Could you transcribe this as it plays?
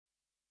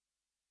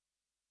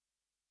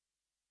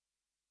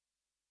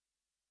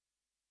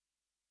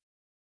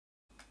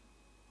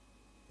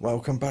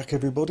Welcome back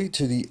everybody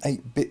to the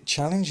 8-bit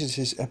challenge. This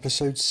is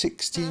episode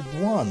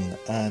 61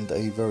 and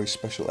a very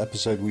special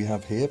episode we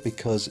have here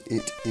because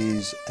it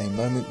is a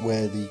moment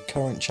where the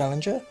current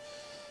challenger,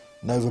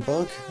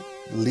 Novabug,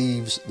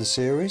 leaves the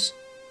series,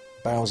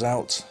 bows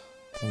out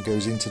and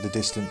goes into the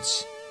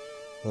distance,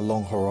 the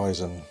long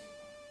horizon,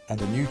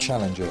 and a new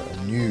challenger,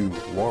 a new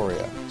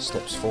warrior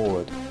steps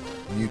forward,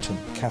 Mutant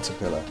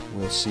Caterpillar.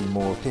 We'll see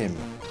more of him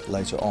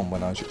later on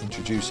when I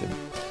introduce him.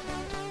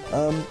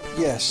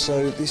 Yes,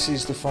 so this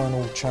is the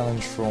final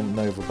challenge from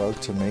Novabug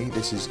to me.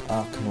 This is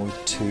Arkanoid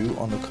II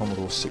on the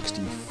Commodore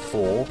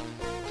 64.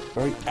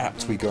 Very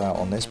apt we go out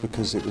on this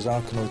because it was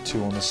Arkanoid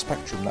II on the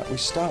Spectrum that we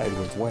started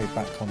with way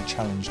back on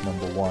challenge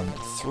number 1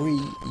 3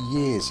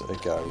 years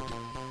ago.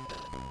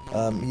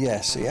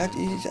 Yes, he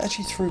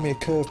actually threw me a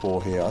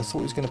curveball here. I thought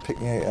he was going to pick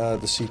me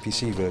the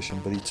CPC version,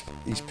 but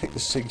he's picked the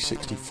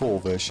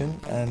C64 version,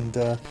 and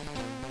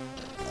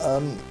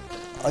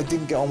I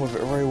didn't get on with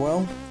it very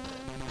well.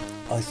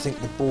 I think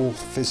the ball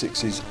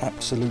physics is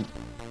absolute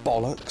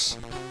bollocks.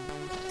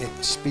 It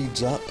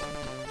speeds up,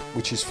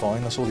 which is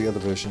fine. I saw the other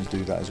versions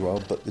do that as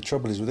well, but the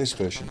trouble is with this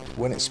version,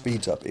 when it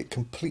speeds up, it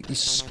completely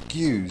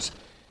skews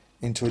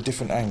into a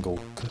different angle,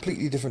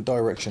 completely different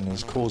direction, and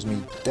has caused me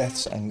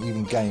deaths and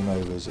even game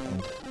overs,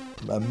 and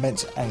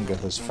immense anger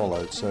has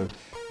followed. So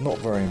not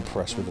very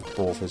impressed with the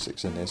ball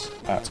physics in this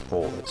at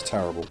all. It's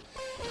terrible.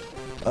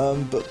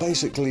 But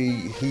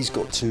basically he's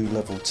got to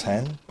level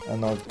 10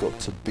 and I've got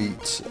to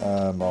beat,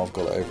 I've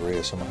got it over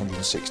here, so I'm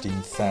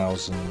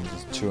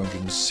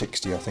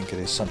 116,260 I think it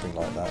is, something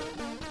like that.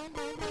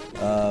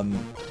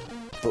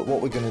 But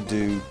what we're going to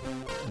do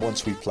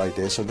once we've played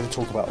this, so I'm going to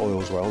talk about oil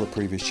as well, the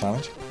previous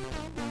challenge,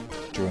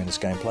 during this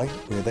gameplay.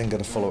 We're then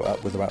going to follow it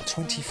up with about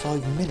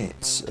 25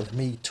 minutes of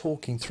me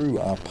talking through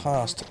our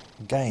past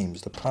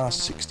games, the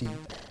past 60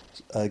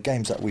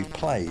 games that we've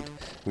played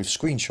with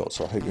screenshots,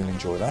 so I hope you'll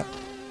enjoy that.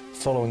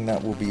 Following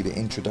that will be the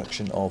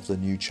introduction of the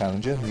new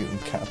challenger,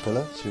 Mutant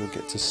Caterpillar, so you'll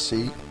get to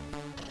see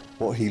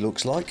what he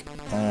looks like.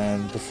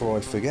 And before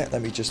I forget,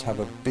 let me just have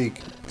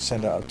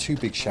send out 2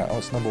 big shout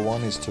outs. Number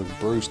 1 is to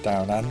Bruce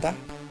Down Under,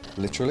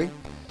 literally,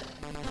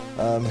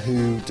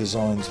 who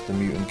designed the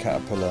Mutant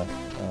Caterpillar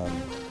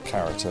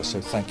character, so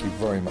thank you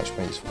very much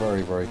mate, it's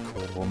very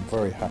cool, I'm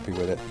very happy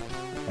with it.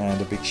 And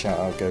a big shout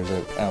out goes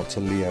out to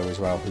Leo as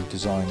well, who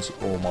designs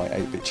all my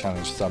 8-bit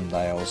challenge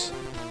thumbnails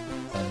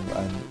and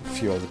a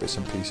few other bits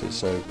and pieces,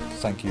 so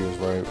thank you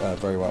very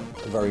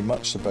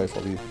much to both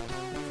of you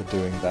for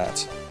doing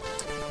that.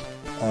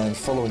 And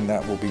following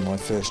that will be my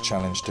first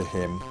challenge to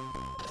him,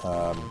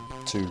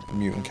 to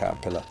Mutant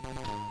Caterpillar,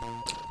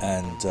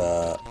 and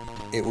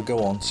it will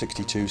go on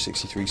 62,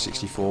 63,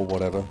 64,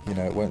 whatever, you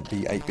know, it won't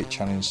be 8-bit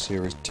challenge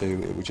series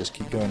 2, it will just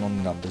keep going on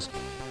the numbers.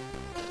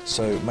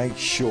 So make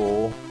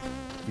sure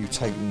you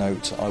take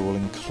note. I will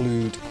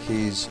include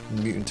his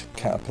Mutant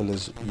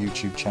Caterpillar's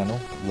YouTube channel,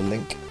 the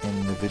link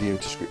in the video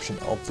description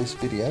of this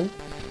video,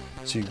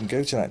 so you can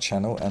go to that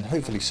channel and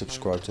hopefully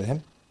subscribe to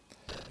him,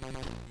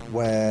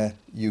 where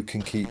you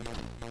can keep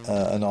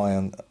an eye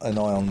on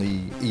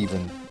the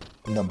even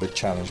numbered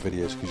challenge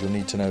videos, because you'll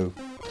need to know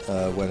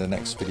where the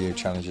next video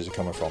challenges are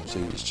coming from. So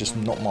it's just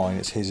not mine,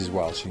 it's his as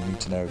well, so you need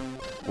to know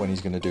when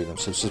he's going to do them.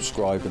 So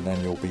subscribe and then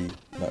you'll be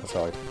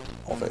notified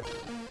of it.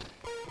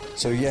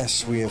 So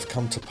yes, we have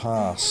come to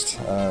pass.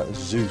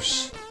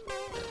 Zeus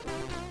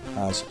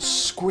has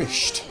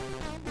squished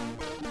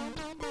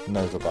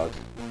Novabug,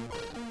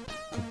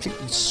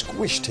 completely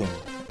squished him.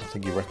 I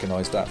think you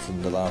recognised that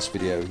from the last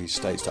video. He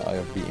states that I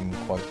have beaten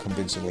him quite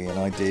convincingly, and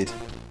I did.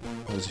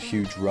 It was a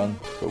huge run,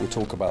 but we'll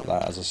talk about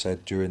that, as I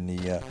said, during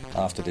the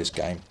after this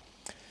game.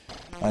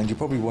 And you're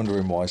probably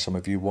wondering why, some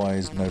of you, why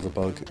is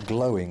Novabug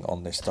glowing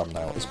on this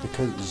thumbnail? It's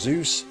because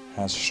Zeus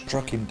has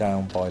struck him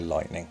down by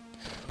lightning,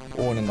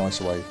 or in a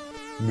nicer way,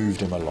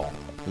 moved him along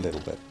a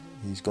little bit.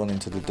 He's gone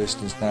into the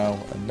distance now.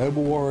 A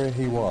noble warrior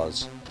he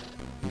was.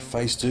 He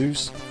faced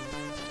Zeus,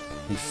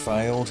 he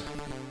failed,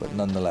 but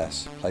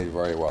nonetheless played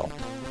very well.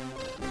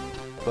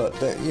 But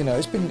you know,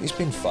 it's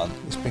been fun.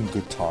 It's been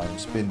good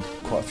times. It's been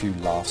quite a few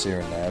laughs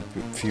here and there,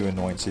 a few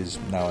annoyances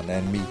now and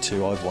then. Me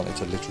too. I've wanted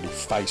to literally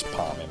face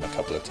palm him a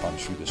couple of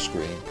times through the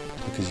screen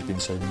because he's been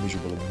so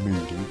miserable and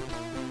moody.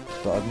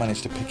 But I've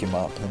managed to pick him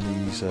up, and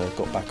he's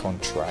got back on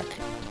track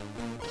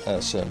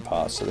at certain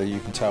parts, so that you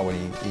can tell when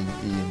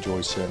he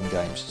enjoys certain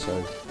games.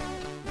 So,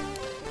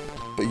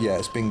 but yeah,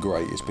 it's been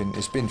great.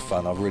 It's been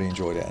fun. I've really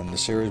enjoyed it, and the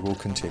series will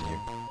continue.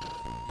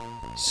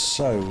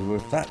 So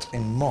with that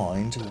in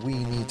mind, we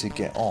need to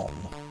get on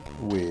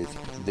with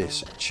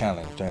this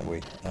challenge, don't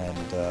we?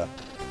 And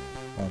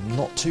I'm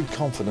not too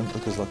confident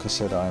because, like I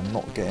said, I am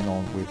not getting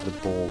on with the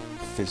ball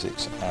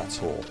physics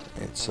at all.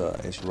 It's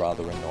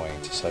rather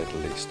annoying, to say the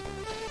least.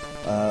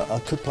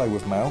 I could play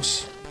with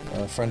mouse.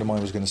 A friend of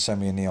mine was going to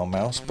send me a neon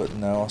mouse, but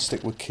no, I'll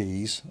stick with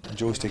keys. The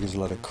joystick is a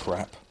load of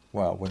crap.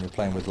 Well, when you're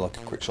playing with like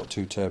a QuickShot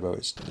 2 Turbo,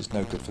 it's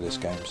no good for this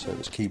game, so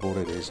it's keyboard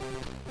it is.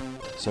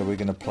 So we're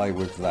going to play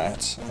with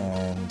that,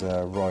 and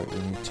right,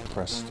 we need to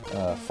press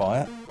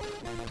fire.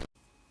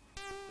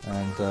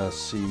 and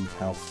see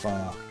how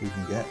far we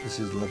can get. This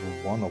is level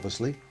 1,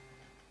 obviously.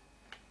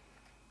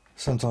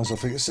 Sometimes I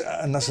think,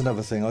 and that's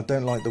another thing, I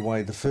don't like the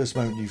way the first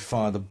moment you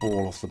fire the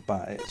ball off the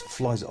bat, it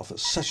flies it off at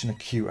such an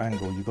acute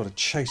angle, you've got to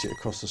chase it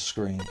across the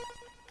screen.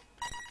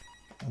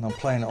 And I'm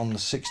playing it on the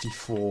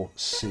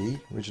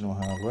 64C, original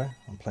hardware.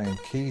 I'm playing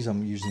keys,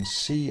 I'm using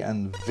C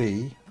and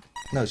V,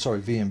 no sorry,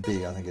 V and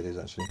B I think it is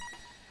actually,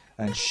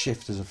 and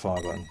shift as a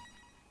fire button.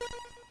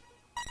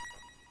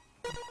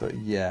 But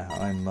yeah,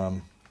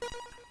 I'm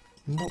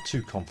not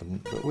too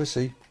confident, but we'll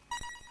see.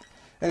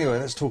 Anyway,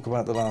 let's talk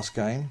about the last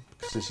game,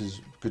 because this is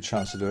a good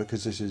chance to do it,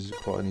 because this is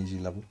quite an easy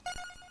level.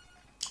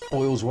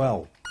 Oil's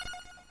Well.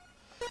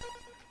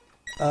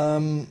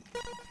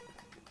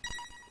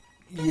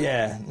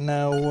 Yeah,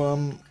 now,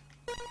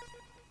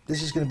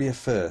 this is going to be a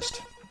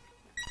first.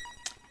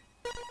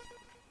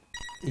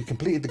 He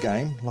completed the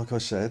game, like I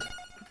said,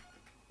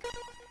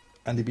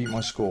 and he beat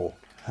my score.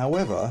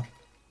 However,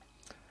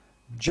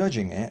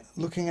 judging it,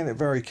 looking at it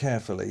very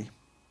carefully,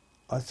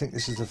 I think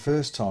this is the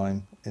first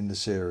time in the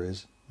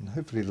series, and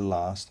hopefully the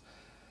last,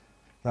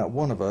 that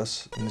one of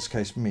us, in this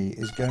case me,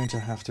 is going to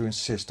have to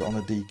insist on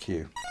a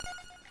DQ,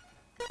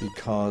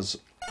 because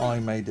I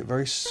made it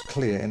very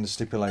clear in the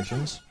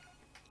stipulations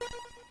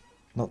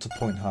not to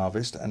point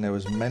harvest, and there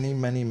was many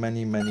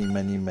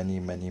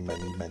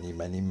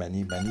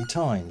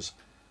times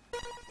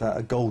that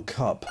a gold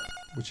cup,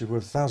 which is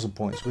worth 1,000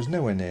 points, was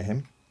nowhere near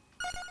him,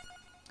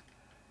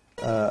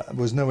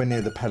 was nowhere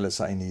near the pellets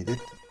that he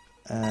needed,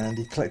 and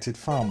he collected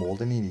far more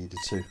than he needed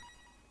to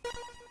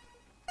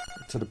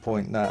the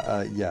point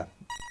that yeah,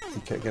 he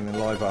kept getting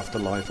life after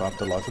life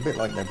after life, a bit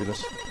like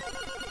Nebulous.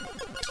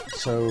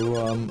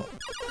 So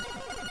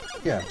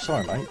yeah,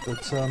 sorry mate,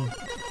 but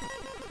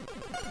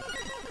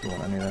you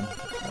want any of them?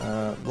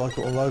 Like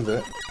it all over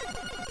it,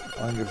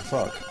 I don't give a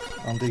fuck.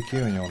 I'm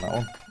DQing you on that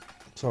one.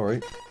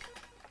 Sorry.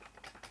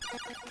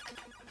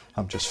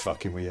 I'm just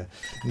fucking with you.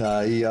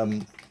 No,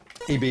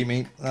 he beat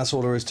me. That's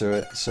all there is to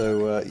it.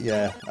 So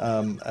yeah,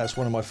 that's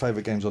one of my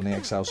favourite games on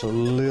the XL. So a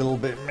little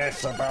bit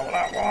miffed about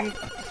that one.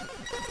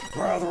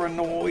 Rather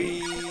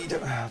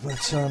annoyed.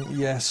 But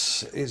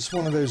yes, it's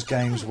one of those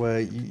games where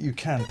you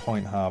can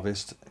point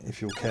harvest if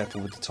you're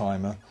careful with the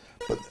timer.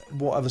 But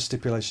what other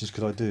stipulations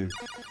could I do?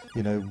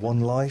 You know,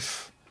 1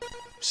 life,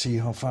 see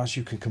how fast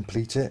you can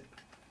complete it.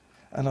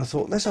 And I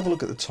thought, let's have a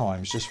look at the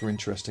times just for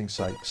interesting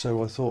sake.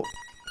 So I thought,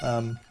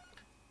 I'll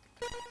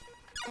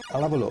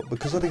have a look,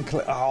 because I didn't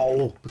collect.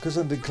 Because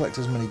I didn't collect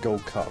as many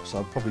gold cups,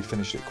 I probably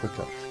finished it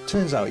quicker.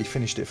 Turns out he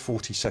finished it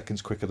 40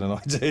 seconds quicker than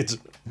I did.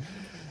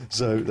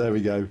 So there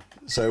we go.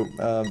 So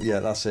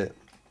yeah, that's it.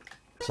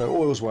 So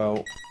Oil's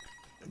Well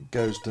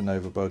goes to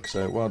Novabug.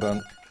 So well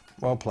done,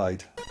 well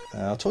played.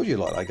 I told you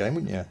like that game,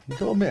 wouldn't you? You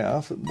got to admit,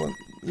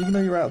 even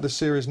though you're out of the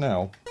series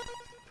now,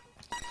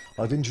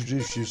 I've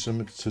introduced you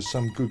to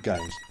some good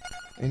games,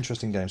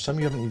 interesting games. Some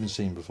you haven't even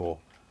seen before.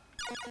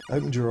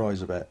 Opened your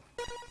eyes a bit.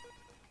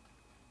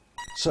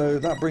 So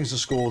that brings the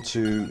score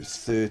to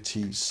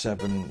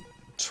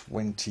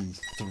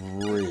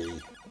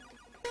 37-23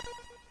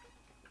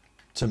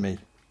 to me.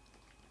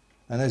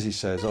 And as he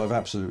says, I've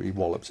absolutely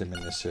walloped him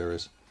in this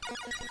series.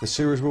 The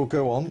series will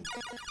go on.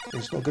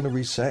 It's not going to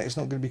reset. It's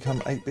not going to become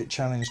 8-Bit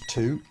Challenge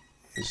 2.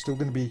 It's still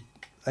going to be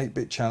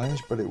 8-Bit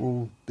Challenge, but it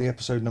will. The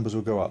episode numbers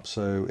will go up.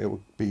 So it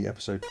will be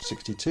episode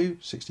 62,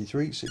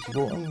 63,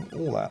 64, and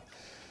all that.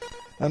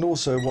 And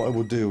also what I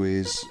will do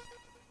is,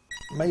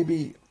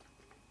 maybe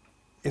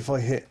if I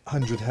hit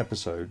 100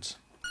 episodes,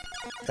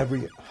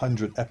 every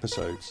 100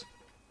 episodes,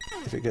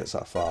 if it gets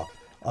that far,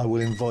 I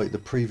will invite the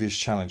previous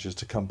challengers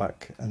to come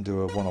back and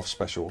do a one-off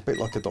special, a bit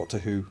like a Doctor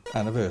Who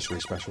anniversary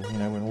special, you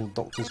know, when all the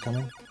doctors come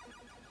in.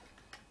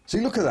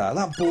 See, look at that,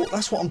 that board,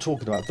 that's what I'm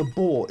talking about. The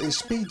board, it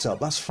speeds up,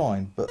 that's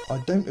fine, but I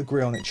don't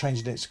agree on it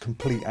changing its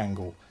complete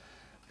angle,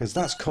 because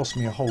that's cost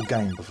me a whole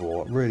game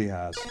before, it really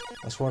has.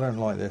 That's why I don't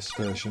like this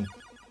version.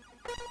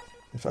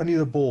 If only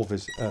the ball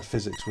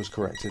physics was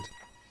corrected.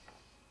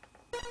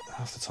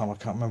 Half the time I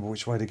can't remember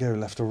which way to go,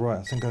 left or right.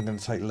 I think I'm going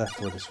to take left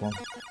with this one.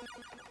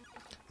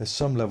 There's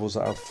some levels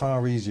that are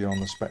far easier on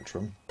the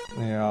Spectrum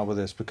than they are with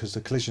this, because the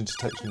collision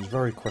detection is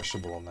very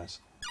questionable on this.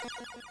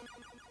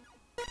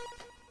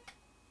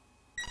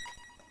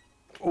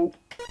 Oh.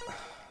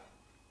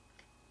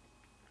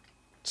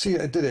 See,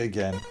 it did it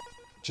again.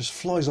 Just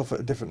flies off at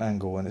a different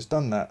angle, and it's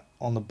done that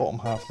on the bottom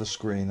half of the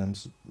screen, and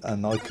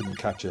I couldn't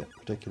catch it.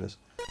 Ridiculous.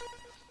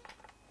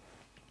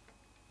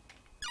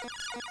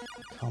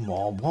 Come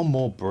on, one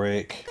more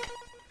brick.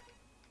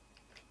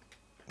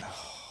 For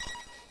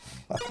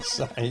fuck's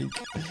sake.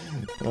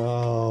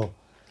 Oh,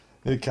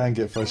 it can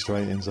get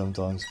frustrating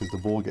sometimes because the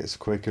ball gets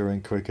quicker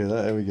and quicker.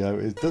 There we go.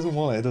 It doesn't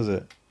want it, does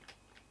it?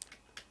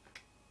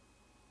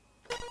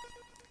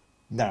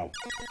 Now,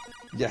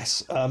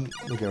 yes.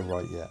 We'll go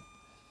right yet.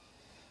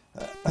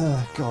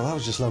 God, that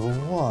was just level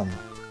 1.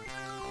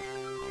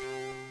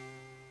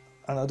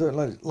 And I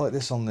don't like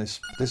this on this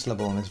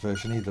level on this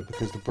version either,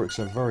 because the bricks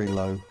are very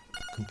low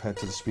compared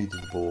to the speed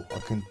of the ball. I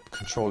can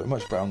control it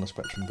much better on the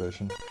Spectrum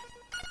version.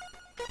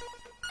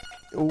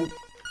 Oh.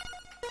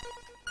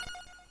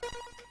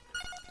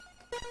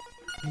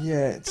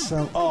 Yeah, it's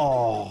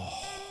oh,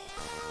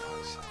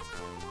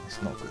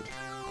 that's not good.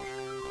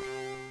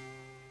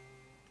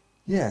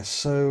 Yeah,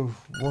 so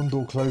one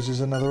door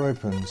closes, another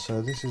opens.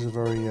 So this is a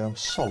very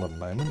solemn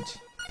moment.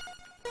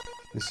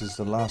 This is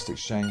the last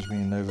exchange me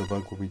and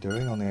Novabug will be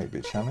doing on the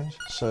 8-bit challenge.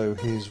 So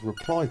his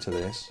reply to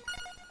this,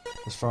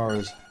 as far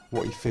as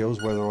what he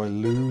feels, whether I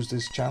lose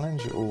this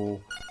challenge or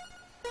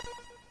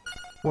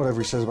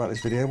whatever he says about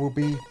this video, will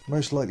be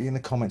most likely in the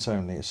comments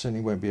only. It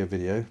certainly won't be a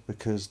video,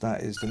 because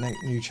that is the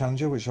new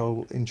challenger, which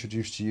I'll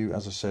introduce to you,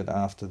 as I said,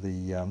 after the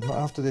not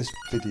after this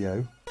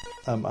video,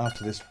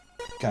 after this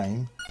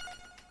game,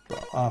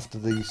 but after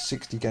the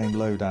 60 game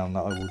lowdown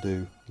that I will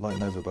do, like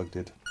Novabug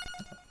did.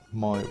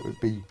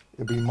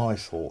 It'd be my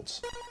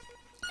thoughts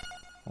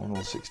on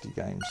all 60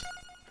 games.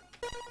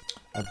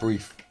 A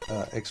brief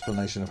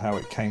explanation of how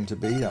it came to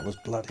be. That was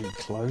bloody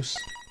close.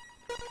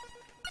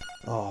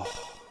 Oh,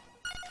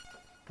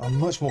 I'm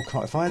much more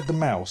if I had the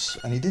mouse,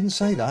 and he didn't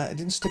say that, he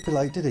didn't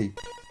stipulate, did he?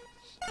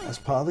 As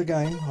part of the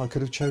game, I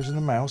could have chosen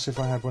the mouse if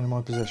I had one in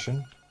my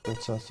possession,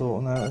 but I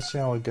thought, no, let's see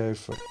how I go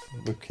for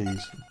the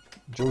keys.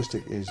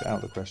 Joystick is out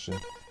of the question.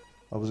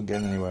 I wasn't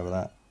getting anywhere with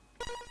that.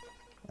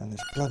 And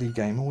this bloody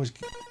game always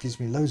gives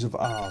me loads of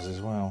R's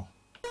as well.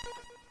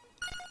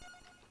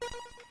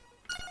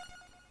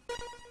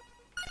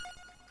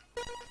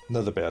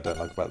 Another bit I don't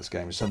like about this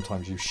game is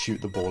sometimes you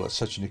shoot the ball at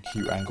such an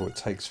acute angle it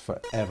takes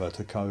forever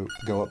to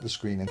go up the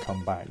screen and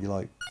come back. You're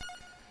like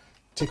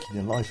ticking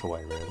your life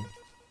away, really.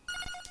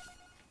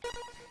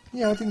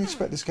 Yeah, I didn't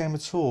expect this game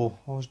at all.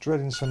 I was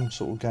dreading some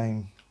sort of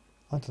game.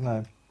 I don't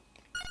know.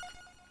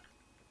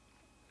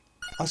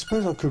 I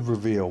suppose I could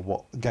reveal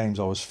what games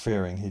I was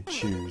fearing he'd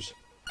choose.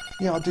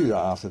 Yeah, I'll do that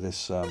after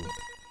this,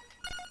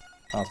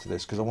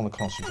 because I want to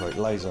concentrate.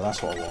 Laser,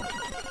 that's what I want.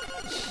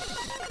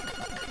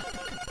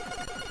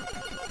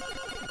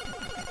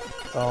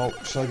 Oh,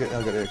 I'll get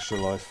the extra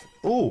life.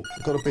 Oh,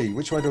 I've got a B.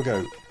 Which way do I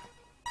go?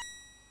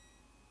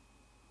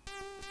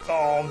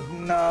 Oh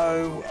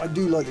no, I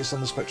do like this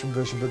on the Spectrum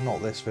version, but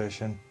not this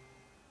version.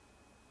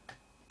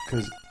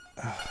 Because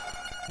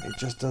it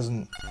just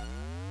doesn't...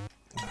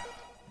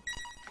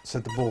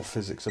 said the ball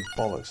physics are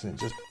bollocks, and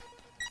it just...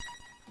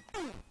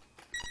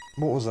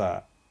 What was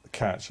that? A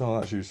catch. Oh,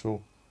 that's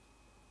useful.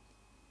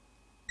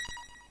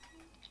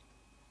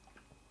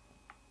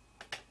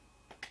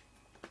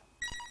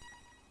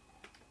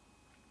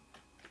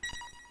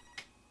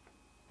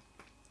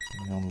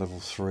 I'm on level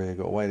 3. I've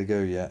got a way to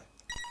go yet.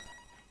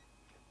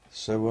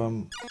 So,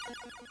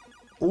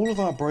 all of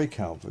our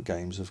breakout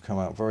games have come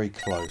out very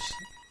close.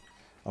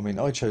 I mean,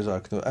 I chose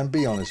Arkanoid, and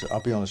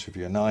I'll be honest with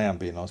you, and I am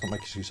being honest, not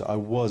making excuses. I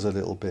was a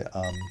little bit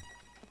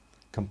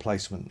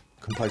complacent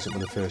with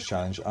the first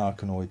challenge,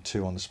 Arkanoid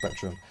II on the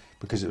Spectrum,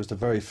 because it was the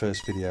very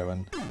first video,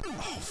 and oh,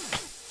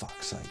 for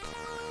fuck's sake.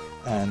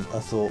 And I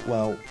thought,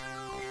 well,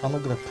 I'm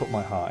not going to put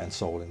my heart and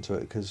soul into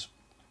it, because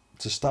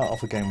to start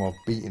off a game while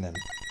beating him,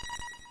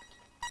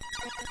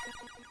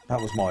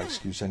 that was my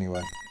excuse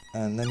anyway.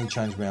 And then he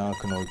changed me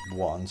Arkanoid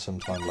I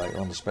sometime later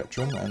on the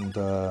Spectrum, and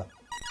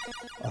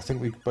I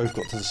think we both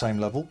got to the same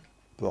level,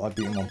 but I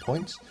beat him on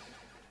points.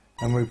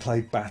 And we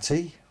played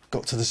Batty,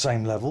 got to the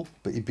same level,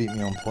 but he beat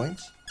me on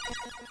points.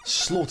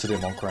 Slaughtered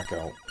him on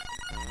Crackout.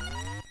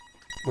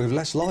 With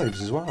less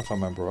lives as well, if I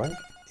remember right.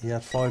 He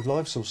had 5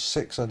 lives, or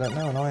 6, I don't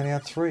know, and I only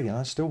had 3, and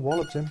I still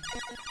walloped him.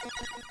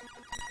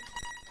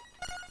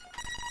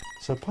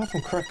 So apart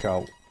from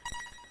Crackout,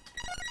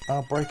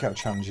 our breakout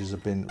challenges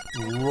have been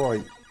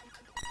right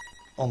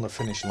on the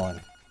finish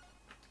line.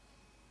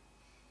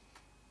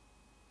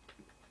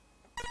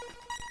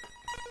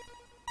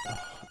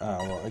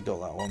 Oh, right, I got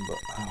that one, but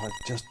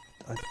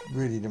I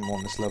really didn't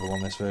want this level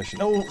on this version.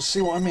 Oh,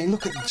 see what I mean?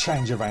 Look at the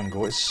change of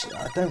angle.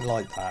 I don't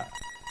like that.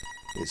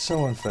 It's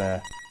so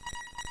unfair.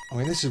 I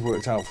mean, this has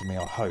worked out for me,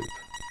 I hope,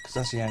 because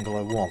that's the angle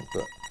I want,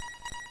 but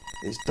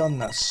it's done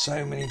that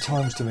so many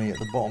times to me at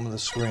the bottom of the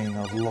screen.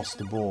 I've lost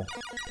the ball.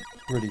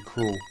 Really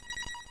cruel.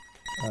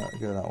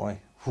 Go that way.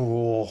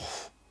 Whoa.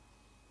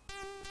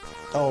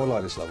 Oh, I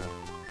like this level.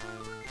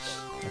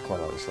 I quite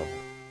like this level.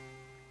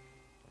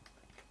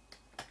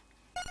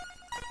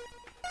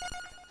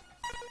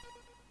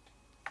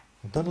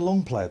 I've done a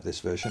long play of this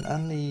version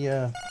and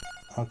the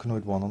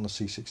Arkanoid 1 on the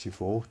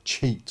C64.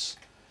 Cheats.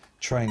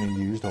 Trainer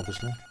used,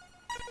 obviously.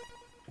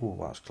 Oh,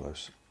 that was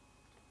close.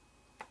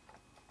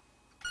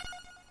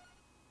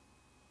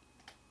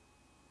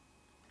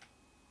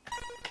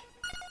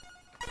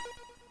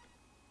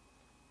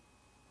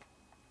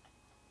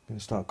 I'm going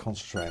to start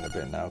concentrating a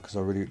bit now because I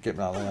really get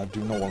that there. I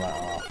do not want that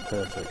R.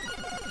 Perfect.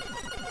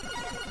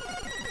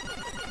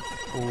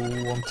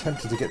 Oh, I'm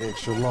tempted to get the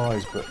extra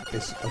lives, but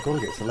I've got to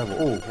get to level.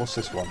 Oh, what's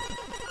this one?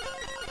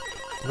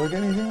 Did I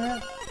get anything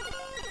there?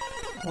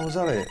 Oh, was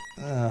that it?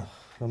 I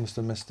must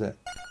have missed it.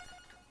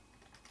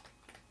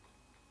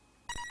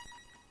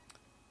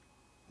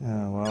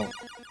 Yeah, well,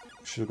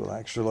 should have got that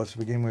extra life to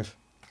begin with.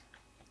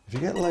 If you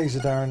get laser,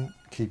 Darren,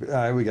 keep it.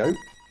 Ah, here we go.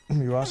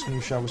 You're asking,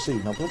 you shall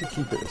receive. Now, bloody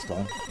keep it this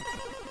time.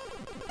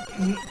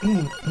 No,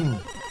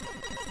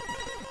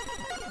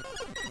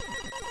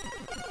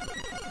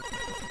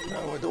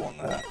 I don't want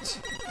that.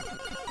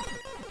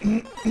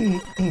 Now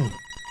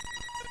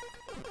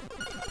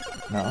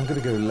I'm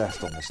going to go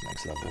left on this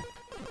next level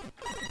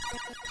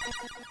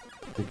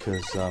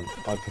because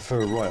I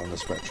prefer right on the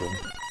spectrum,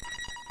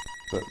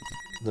 but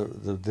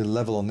the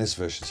level on this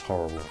version is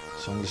horrible,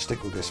 so I'm going to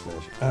stick with this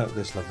version,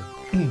 this level.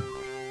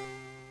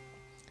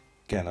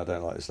 Again, I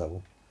don't like this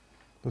level.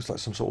 Looks like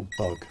some sort of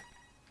bug.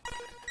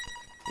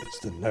 It's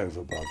the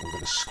Novabug. I'm going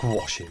to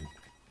squash him.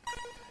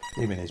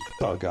 Him and his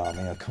bug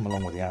army. I'll come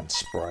along with the ant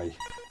spray.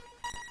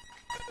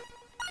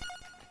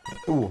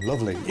 Oh,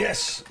 lovely.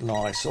 Yes,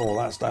 nice. Oh,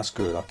 that's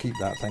good. I'll keep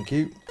that. Thank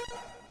you.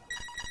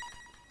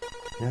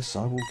 Yes,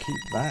 I will keep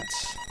that.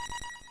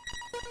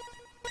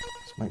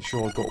 Let's make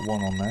sure I've got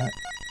one on there.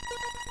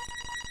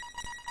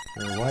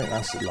 Oh, wait,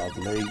 that's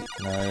lovely.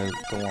 No,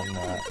 go on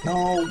there.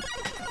 No!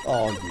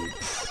 Oh, you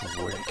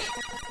prick.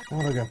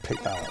 What am I going to pick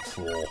that up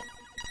for?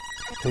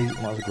 Pete,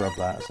 might as well grab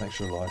that. It's an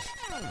extra life.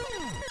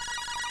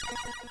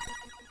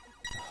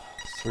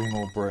 3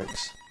 more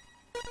bricks.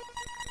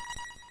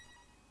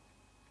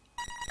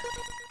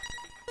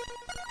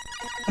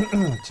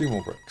 Two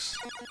more bricks.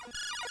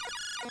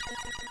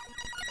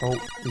 Oh,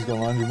 he's gone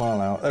 100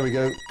 mile out. There we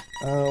go.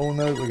 Oh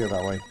no, we go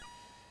that way.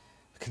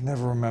 I can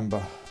never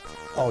remember.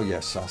 Oh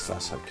yes, that's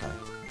okay.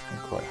 I'm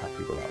quite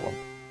happy with that one.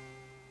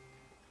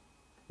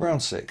 Round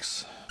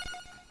 6.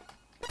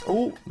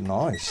 Oh,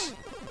 nice.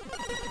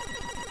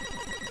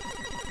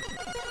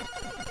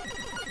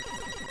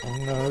 Oh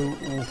no.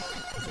 Oof.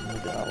 I'm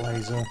gonna get that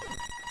laser.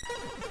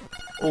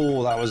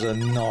 Oh, that was a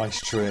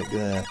nice trick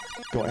there.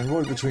 Got in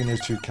right between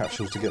those two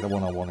capsules to get the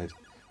one I wanted.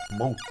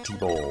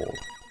 Multi-ball.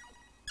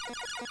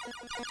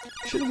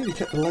 Should have really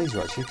kept the laser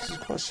actually, because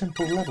it's quite a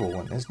simple level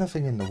one. There's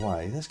nothing in the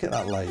way. Let's get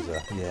that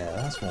laser. Yeah,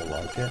 that's more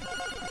like it.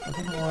 I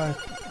don't know why I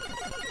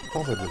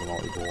bothered with the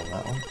multi-ball on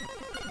that one.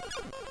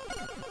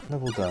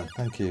 Level done.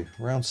 Thank you.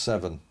 Round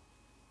 7.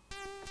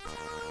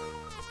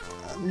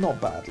 Not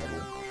bad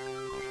level.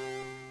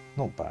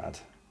 Not bad.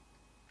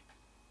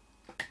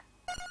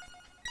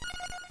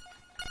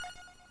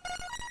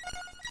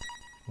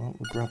 Well,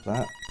 we'll grab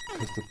that,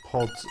 because the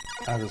pods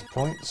add us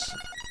points.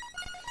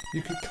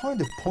 You could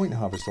kind of point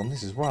harvest on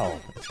this as well,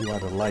 if you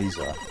had a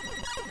laser.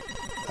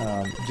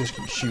 Just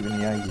keep shooting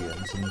the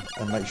aliens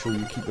and make sure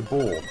you keep the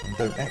ball and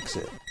don't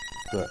exit.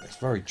 But it's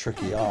very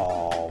tricky.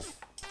 Oh,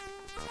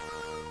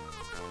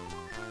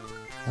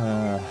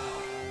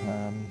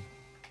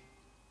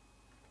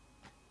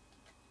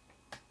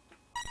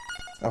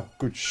 oh,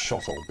 good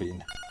shot,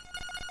 Albin.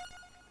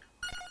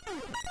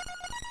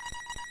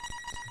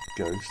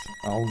 Ghost.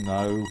 Oh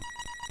no.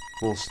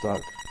 Ball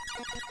stuck.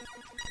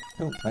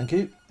 Oh, thank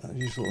you. That was a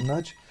useful little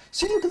nudge.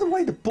 See, look at the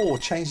way the ball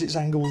changed its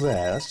angle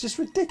there. That's just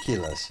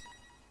ridiculous.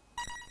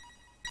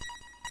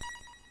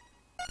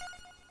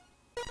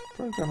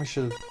 Programmer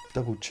should have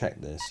double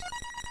checked this.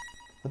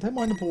 I don't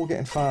mind the ball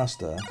getting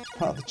faster. It's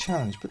part of the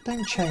challenge, but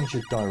don't change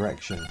your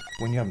direction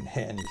when you haven't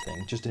hit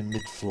anything, just in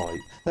mid-flight.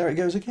 There it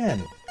goes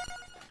again.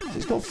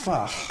 It's got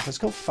fast. It's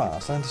got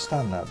fast. I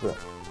understand that, but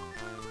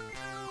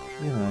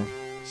you know.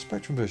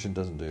 Spectrum version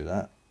doesn't do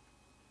that.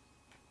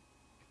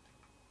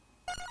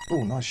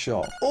 Oh, nice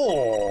shot.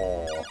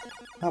 Oh!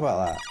 How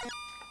about that?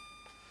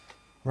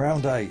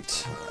 Round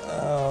 8.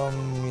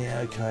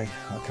 Yeah, okay.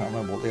 I can't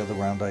remember what the other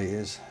round 8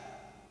 is.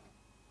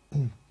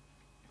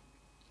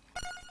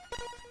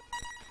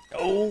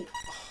 Oh!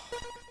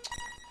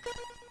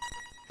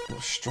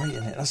 Got straight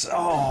in it. That's...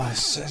 Oh, it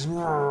says...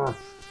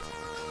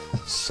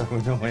 So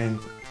annoying.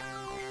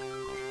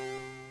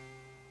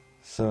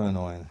 So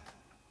annoying.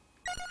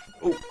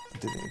 Oh, I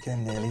did it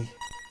again nearly.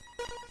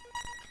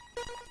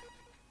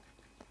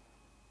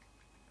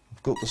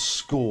 I've got the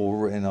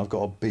score written. I've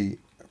got a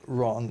beat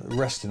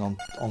resting on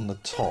the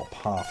top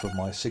half of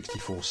my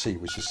 64C,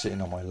 which is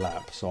sitting on my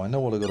lap. So I know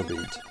what I've got to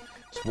beat.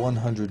 It's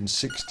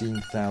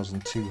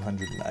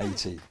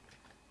 116,280.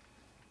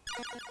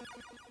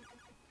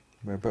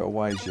 We're a bit of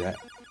ways yet.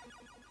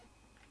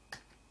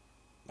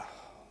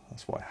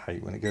 That's what I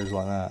hate when it goes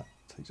like that.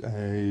 It takes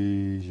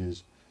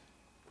ages.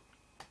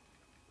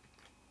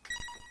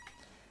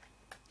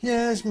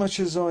 Yeah, as much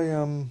as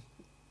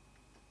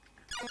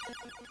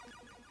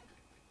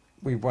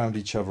we wound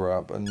each other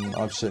up, and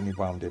I've certainly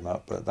wound him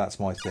up, but that's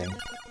my thing.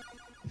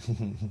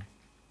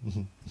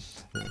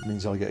 It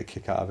means I get a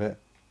kick out of it.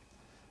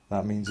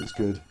 That means it's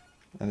good,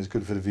 and it's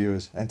good for the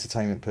viewers,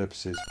 entertainment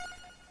purposes.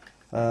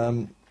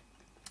 I'm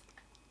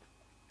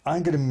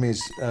going to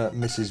miss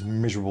his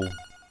miserable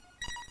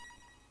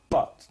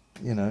butt,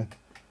 you know.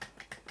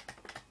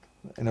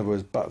 In other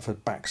words, butt for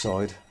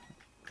backside.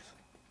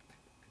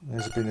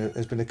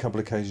 There's been a couple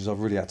of occasions I've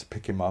really had to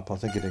pick him up. I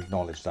think he'd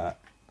acknowledge that.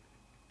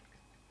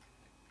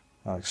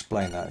 I'll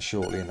explain that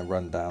shortly in the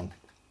rundown.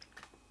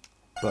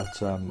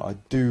 But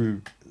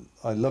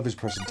I love his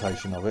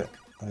presentation of it.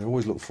 I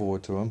always look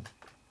forward to him.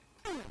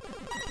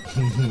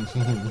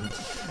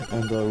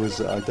 And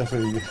I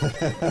definitely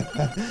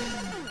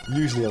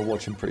usually I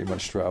watch him pretty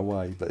much straight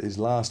away, but his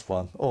last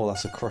one, oh,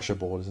 that's a crusher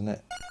ball, isn't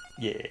it?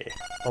 Yeah.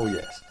 Oh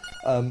yes.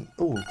 Oh,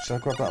 should I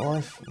grab that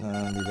life?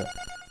 No, leave it.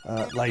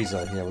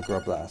 Laser, yeah, we'll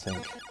grab that, I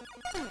think.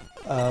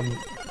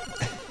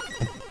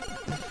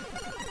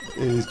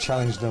 is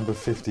challenge number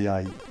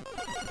 58.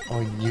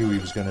 I knew he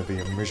was going to be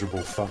a miserable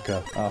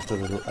fucker after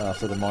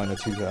the minor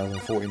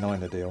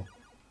 2049er deal.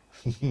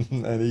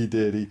 And he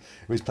did. He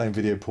was playing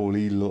video pool.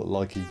 He looked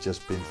like he'd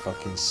just been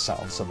fucking sat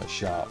on something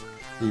sharp.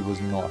 He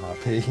was not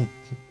happy.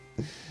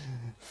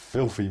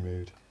 Filthy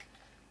mood.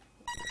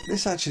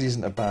 This actually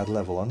isn't a bad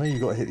level. I know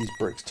you've got to hit these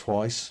bricks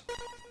twice,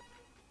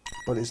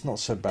 but it's not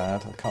so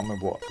bad. I can't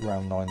remember what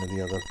round 9 of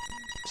the other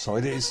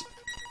side is.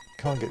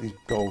 Can't get these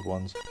gold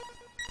ones.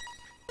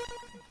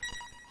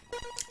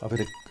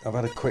 I've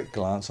had a quick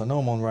glance. I know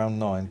I'm on round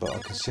 9, but I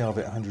can see I've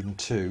hit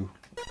 102.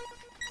 That's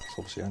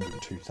obviously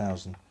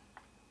 102,000.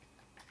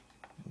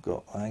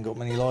 I ain't got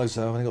many lives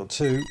though. I've only got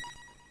 2,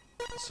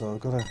 so I've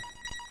got to.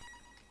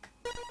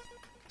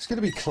 It's going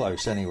to be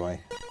close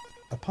anyway.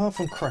 Apart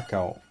from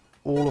Crackout,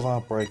 all of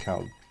our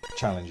breakout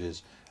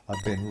challenges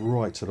have been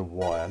right to the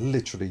wire,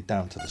 literally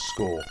down to the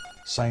score.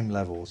 Same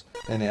levels,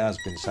 and it has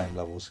been same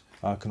levels.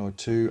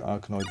 Arkanoid II,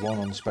 Arkanoid 1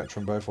 on the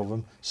Spectrum, both of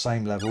them,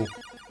 same level.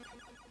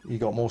 You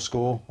got more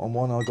score on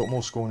one, I got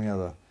more score on the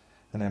other.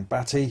 And then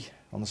Batty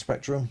on the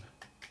Spectrum,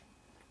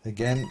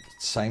 again,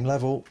 same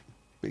level,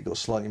 but you got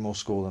slightly more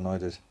score than I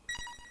did.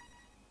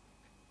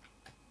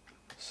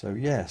 So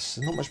yes,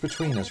 not much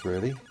between us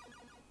really.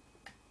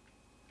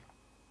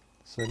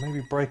 So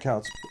maybe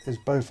breakouts is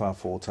both our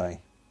forte.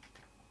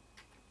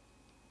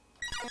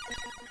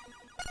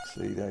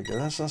 See, there you go.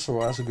 That's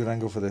alright. That's a good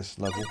angle for this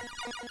level.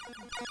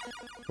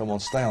 Come on,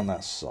 stay on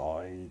that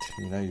side.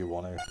 You know you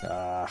want to.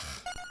 Ah.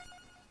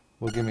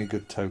 Well, give me a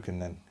good token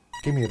then.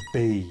 Give me a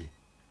B.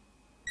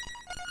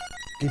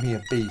 Give me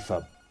a B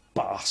for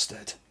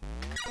bastard.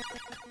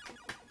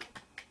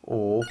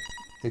 Or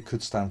it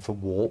could stand for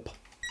warp.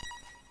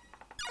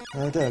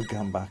 Don't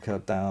come back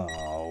up down.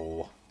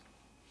 Oh.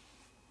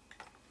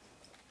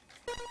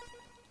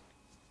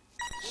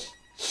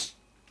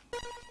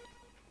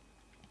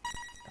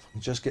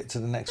 Just get to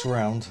the next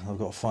round, I've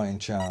got a fighting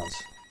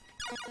chance.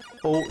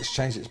 Oh, it's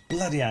changed its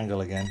bloody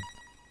angle again.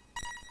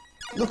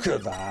 Look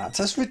at that,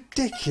 that's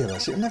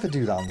ridiculous. It'll never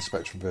do that on the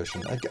Spectrum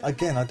version.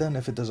 Again, I don't know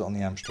if it does it on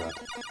the Amstrad,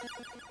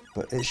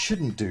 but it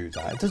shouldn't do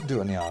that. It doesn't do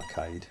it on the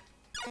arcade.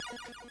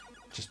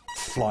 Just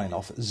flying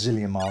off at a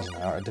zillion miles an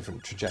hour at a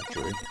different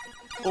trajectory.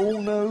 Oh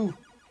no!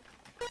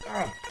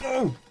 Ah,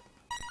 no!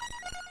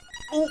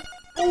 Oh!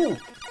 Oh!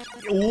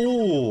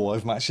 Oh!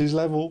 I've matched his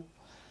level.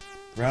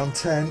 Round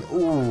 10,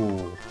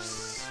 ooh,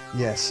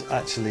 yes,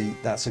 actually,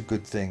 that's a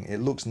good thing. It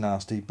looks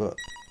nasty, but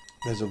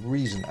there's a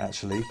reason,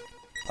 actually,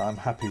 that I'm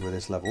happy with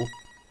this level.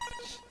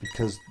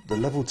 Because the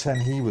level 10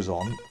 he was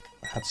on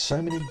had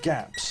so many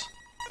gaps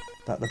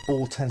that the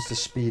ball tends to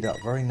speed up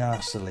very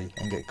nastily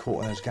and get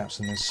caught in those gaps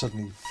and then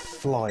suddenly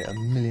fly a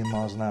million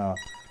miles an hour.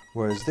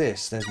 Whereas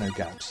this, there's no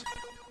gaps.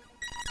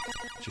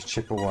 Just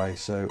chip away,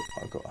 so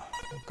I've got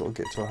to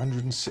get to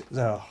 106,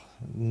 oh,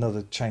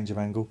 another change of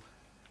angle.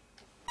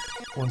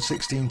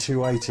 116,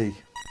 280.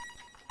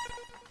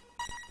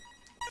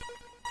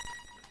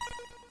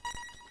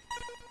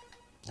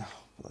 Oh,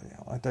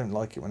 I don't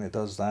like it when it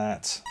does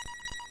that.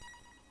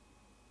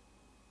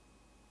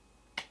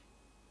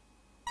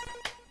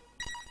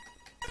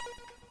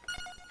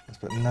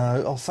 But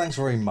no, oh thanks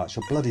very much,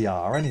 a bloody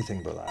R,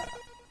 anything but that.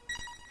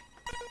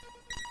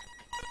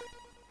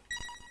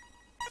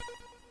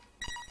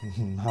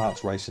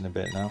 Heart's racing a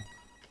bit now.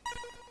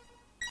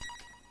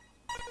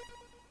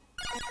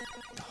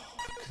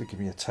 Give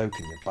me a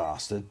token, you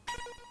bastard.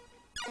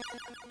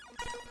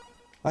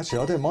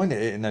 Actually, I don't mind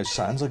it hitting those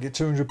sands. I get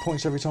 200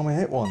 points every time I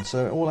hit one,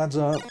 so it all adds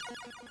up.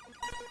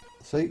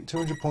 See,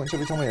 200 points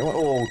every time I hit one.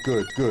 Oh,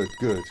 good, good,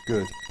 good,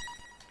 good.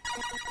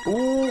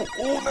 Oh,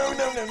 oh no,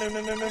 no, no, no,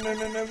 no, no, no, no,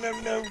 no,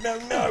 no, no, no,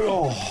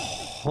 no.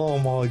 Oh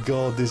my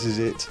God, this is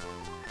it.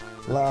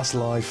 Last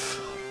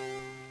life.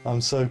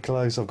 I'm so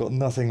close. I've got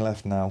nothing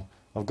left now.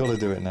 I've got to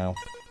do it now.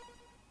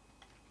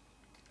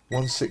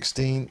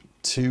 116,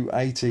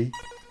 280.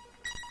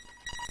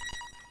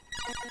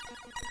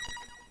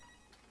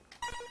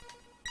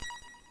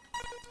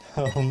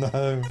 Oh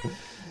no.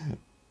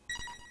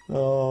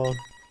 Oh.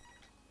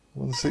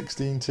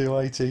 116,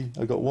 280.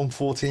 I got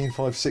 114,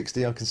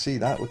 560. I can see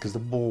that because the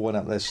ball went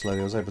up there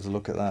slowly. I was able to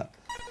look at that.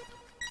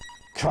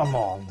 Come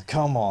on,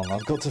 come on.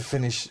 I've got to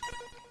finish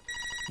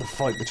the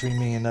fight between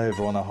me and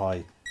Nova on a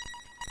high.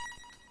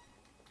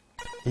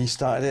 He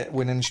started it,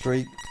 winning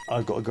streak.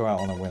 I've got to go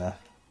out on a winner.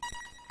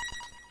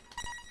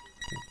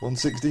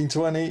 116,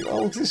 20.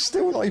 Oh, it's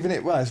still not even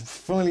hit. Well, it's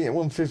finally at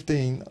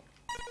 115.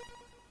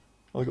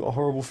 I've got a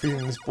horrible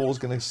feeling this ball's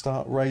going to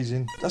start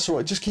raising. That's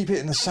alright, just keep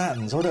hitting the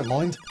Saturns, I don't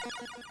mind.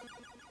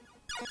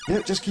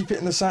 Yep, just keep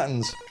hitting the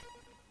Saturns.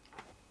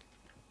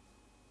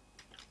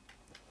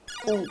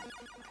 Oh.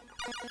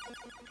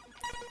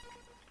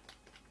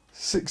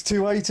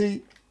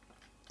 6280.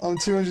 I'm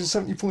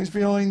 270 points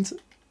behind.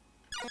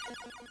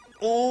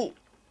 Oh,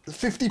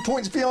 50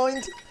 points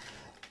behind.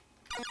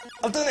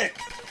 I've done it.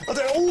 I've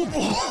done it.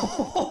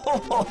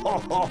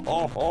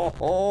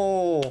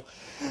 Oh.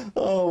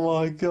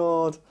 Oh my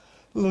God.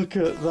 Look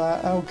at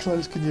that. How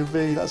close can you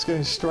be? That's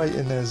going straight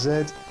in there.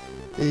 Z,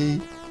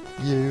 E,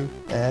 U,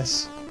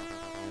 S.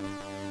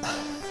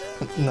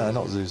 No,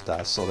 not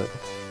Zeusdaz, sorry.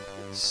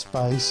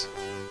 Space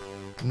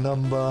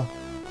number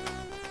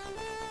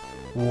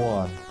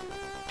 1.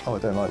 Oh, I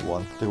don't like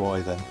 1. Do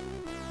I then?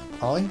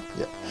 I?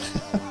 Yeah.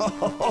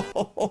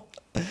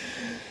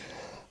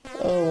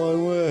 Oh my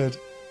word.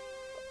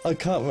 I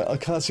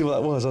can't see what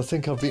that was. I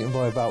think I've beaten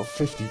by about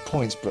 50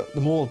 points, but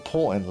more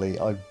importantly,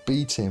 I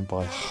beat him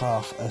by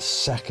half a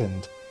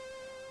second.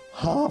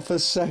 Half a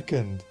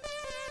second.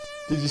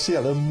 Did you see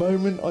at the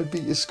moment I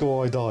beat his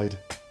score, I died.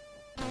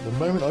 The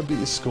moment I beat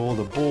his score,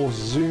 the ball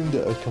zoomed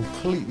at a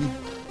completely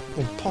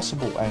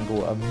impossible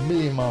angle, a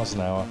million miles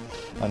an hour,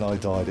 and I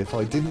died. If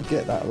I didn't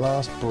get that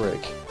last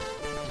brick,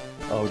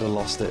 I would have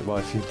lost it by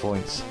a few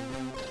points.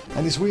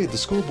 And it's weird, the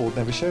scoreboard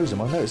never shows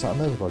them. I noticed that on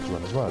Novabug's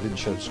run as well. It didn't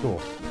show the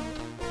score.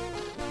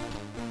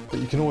 But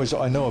you can always,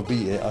 I know I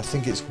beat it. I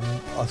think it's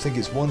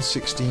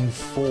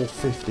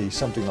 116,450,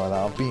 something like that.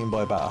 I've beaten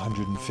by about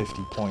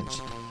 150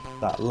 points.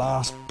 That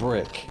last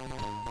brick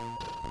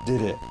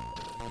did it.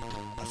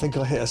 I think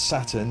I hit a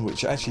Saturn,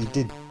 which actually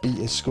did beat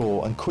his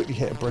score, and quickly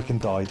hit a brick and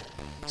died.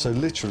 So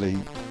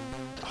literally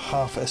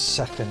half a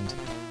second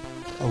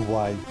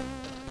away.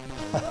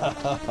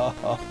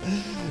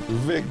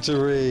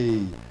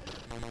 Victory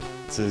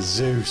to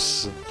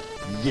Zeus.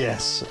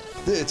 Yes,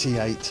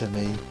 38 to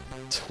me.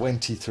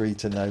 23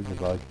 to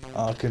Novabug.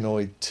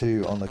 Arkanoid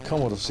II on the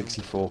Commodore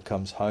 64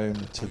 comes home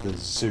to the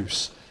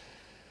Zeus.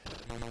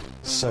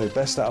 So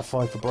best out of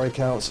 5 for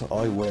breakouts,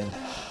 I win.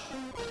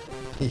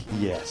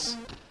 Yes.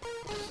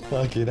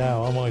 Fucking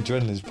hell, my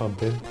adrenaline's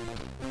pumping.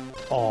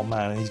 Oh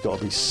man, he's got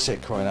to be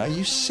sick right now. Are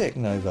you sick,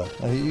 Nova?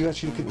 Are you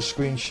actually looking at the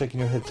screen,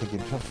 shaking your head,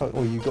 thinking,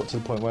 oh, you got to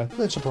the point where,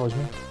 don't surprise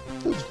me,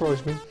 don't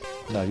surprise me.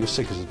 No, you're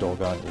sick as a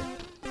dog, aren't you?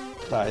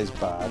 That is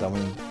bad. I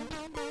mean,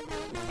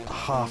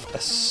 half a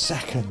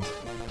second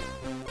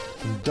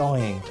from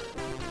dying,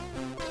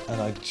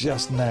 and I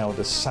just nailed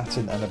a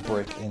Saturn and a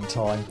brick in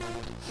time.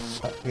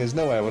 There's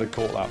no way I would have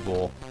caught that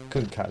ball.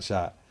 Couldn't catch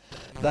that.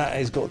 That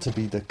has got to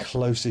be the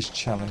closest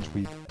challenge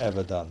we've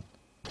ever done.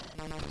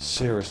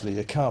 Seriously,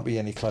 it can't be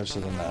any closer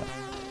than that.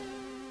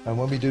 And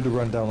when we do the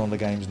rundown on the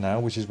games now,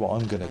 which is what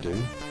I'm going to do,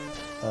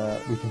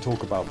 we can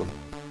talk about them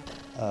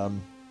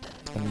and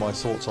my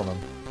thoughts on them.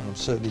 And I'm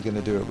certainly going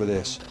to do it with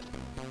this.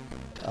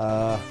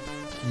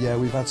 Yeah,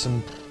 we've had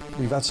some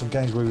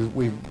games where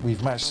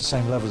we've matched the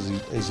same levels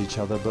as each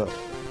other, but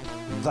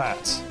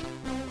that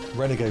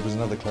Renegade was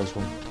another close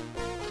one.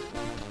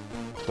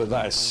 But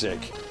that is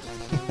sick.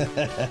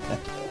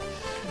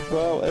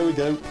 Well, there we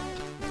go.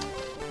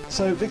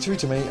 So victory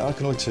to me,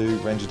 Arkanoid II,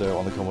 Ranger Doe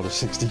on the Commodore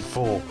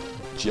 64,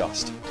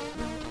 just.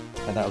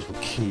 And that was with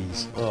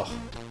keys. Ugh.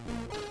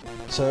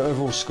 So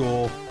overall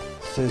score,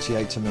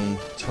 38 to me,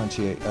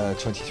 23 to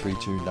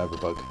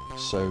Novabug.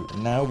 So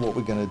now what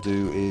we're going to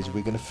do is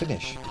we're going to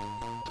finish.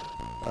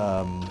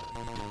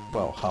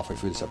 Well, halfway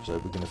through this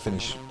episode, we're going to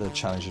finish the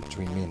challenge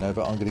between me and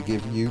Nova. I'm going to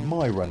give you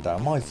my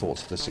rundown, my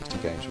thoughts of the 60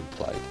 games we've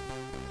played.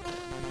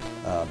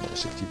 Or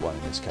 61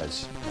 in this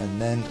case.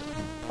 And then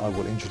I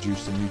will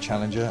introduce the new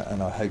challenger,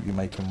 and I hope you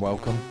make him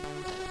welcome.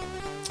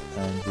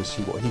 And we'll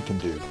see what he can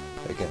do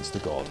against the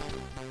god.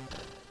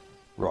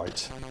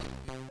 Right.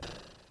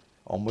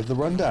 On with the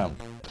rundown.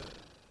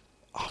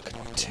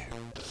 Arkanoid II.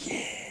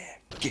 Yeah!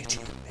 Get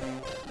in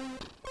there.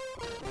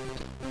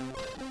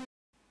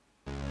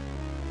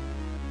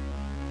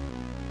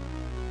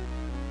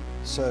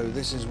 So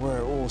this is where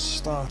it all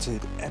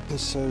started.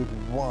 Episode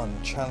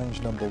 1,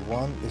 challenge number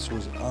 1. This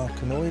was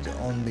Arkanoid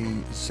on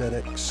the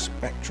ZX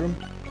Spectrum.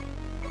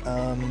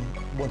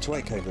 1 to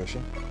 8K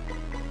version.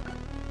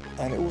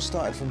 And it all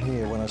started from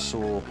here when I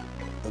saw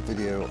a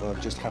video. I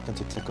just happened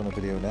to click on a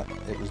video net.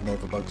 It was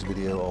Novabug's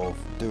video of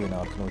doing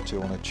Arkanoid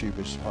 2 on a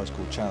Tubish high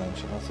school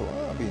challenge, and I thought,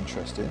 oh, that'd be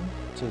interesting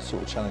to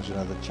sort of challenge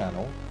another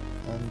channel.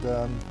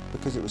 And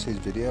because it was his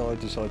video, I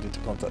decided to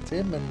contact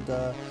him,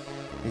 and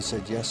he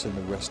said yes, and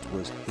the rest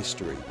was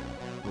history.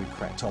 We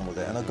cracked on with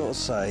it, and I've got to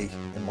say,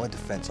 in my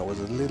defence, I went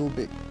a little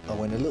bit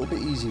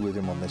easy with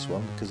him on this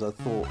one, because I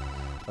thought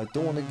I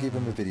don't want to give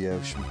him a video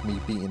of me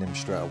beating him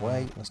straight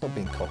away. That's not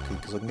being cocky,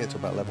 because I can get to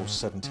about level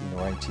 17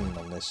 or 18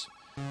 on this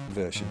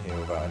version here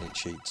without any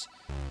cheats.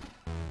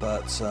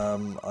 But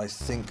I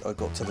think I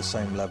got to the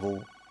same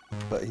level,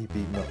 but he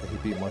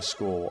beat my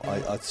score.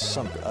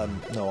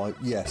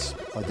 Yes,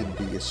 I didn't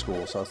beat his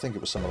score, so I think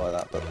it was something like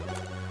that. But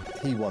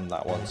he won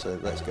that one, so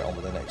let's get on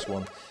with the next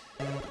one.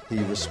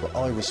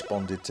 I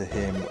responded to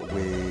him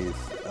with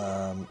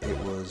it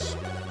was,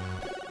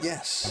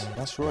 yes,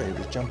 that's right, it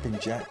was Jumping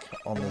Jack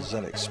on the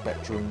ZX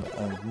Spectrum,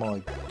 and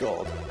my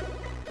god,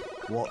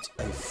 what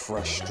a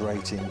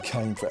frustrating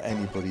game for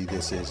anybody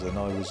this is, and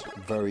I was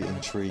very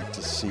intrigued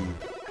to see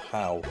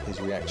how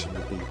his reaction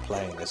would be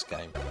playing this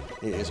game.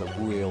 It is a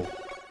real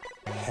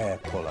hair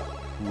puller,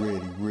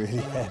 really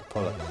hair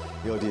puller.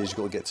 The idea is you've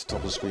got to get to the top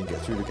of the screen, get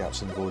through the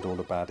gaps and avoid all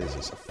the baddies.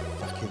 It's a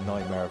fucking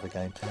nightmare of a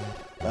game.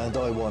 And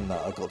I won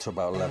that. I got to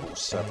about level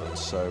 7,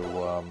 so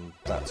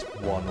that's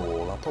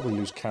 1-1. I'll probably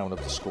lose count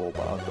of the score,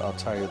 but I'll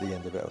tell you at the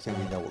end of it. I think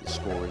we know what the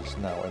score is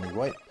now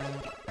anyway.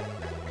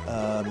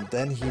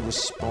 Then he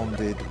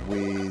responded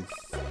with,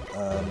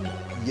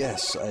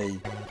 yes, a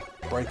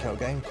breakout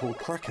game called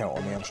Crackout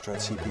on the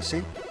Amstrad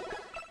CPC,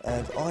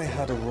 and I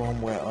had a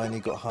ROM where I only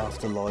got half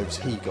the lives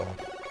he got.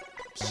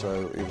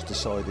 So it was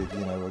decided,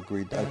 you know,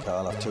 agreed, okay,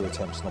 I'll have 2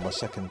 attempts, and on my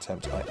second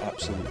attempt I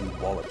absolutely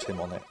walloped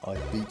him on it. I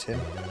beat him,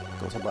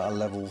 got to about a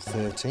level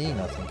 13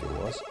 I think it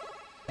was.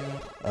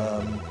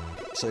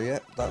 So yeah,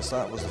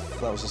 that was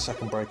the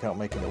second breakout,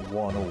 making it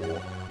 1-all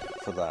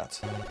for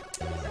that.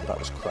 That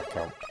was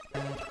Crackout.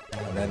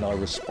 And then I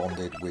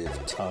responded with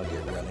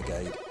Target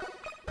Renegade,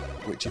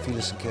 which, if you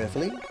listen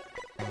carefully,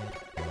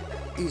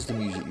 is the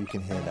music you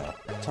can hear now.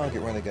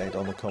 Target Renegade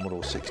on the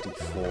Commodore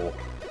 64.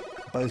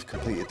 Both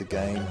completed the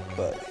game,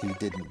 but he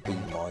didn't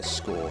beat my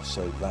score,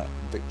 so that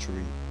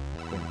victory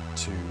went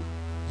to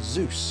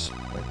Zeus,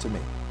 went to me.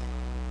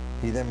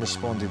 He then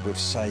responded with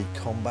Say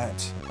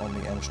Combat on the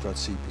Amstrad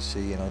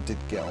CPC, and I did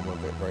get on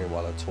with it very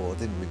well at all. I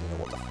didn't really know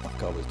what the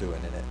fuck I was doing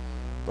in it,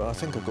 but I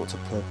think I got to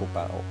purple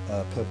belt,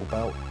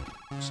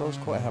 so I was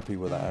quite happy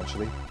with that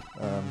actually.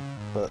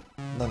 But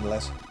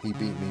nonetheless, he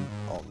beat me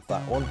on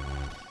that one.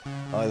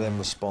 I then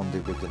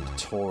responded with the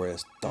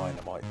notorious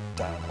Dynamite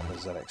Dan on the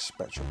ZX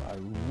Spectrum, a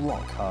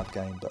rock hard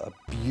game, but a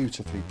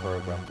beautifully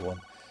programmed one.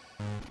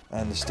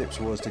 And the tips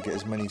was to get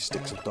as many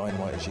sticks of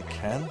dynamite as you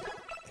can.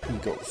 He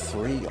got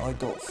 3, I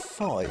got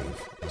 5,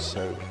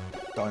 so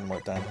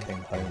Dynamite Dan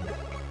came home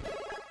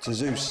to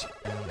Zeus.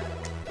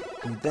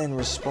 He then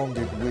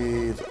responded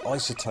with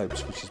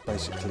Isotopes, which is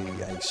basically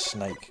a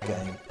Snake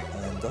game,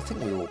 and I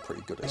think we were all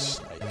pretty good at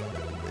Snake.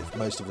 If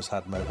most of us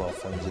had mobile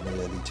phones in the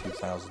early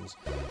 2000s,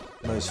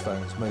 most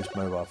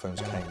mobile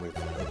phones came with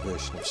a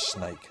version of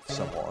Snake,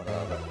 somewhat or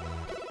another.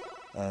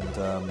 And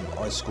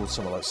I scored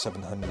something like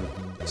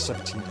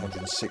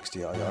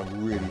 1760. I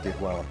really did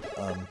well.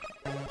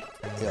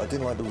 Yeah, I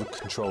didn't like the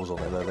controls on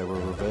it though, they were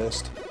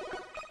reversed.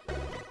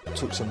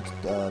 Took some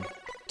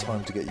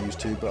time to get used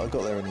to, but I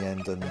got there in the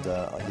end, and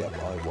yep,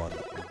 I won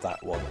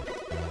that one.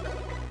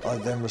 I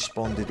then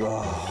responded,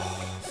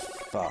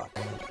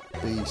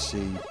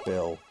 BC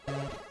Bill,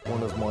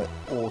 one of my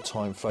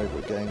all-time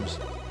favourite games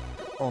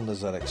on the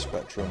ZX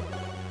Spectrum,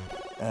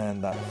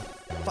 and that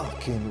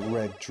fucking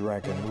red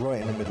dragon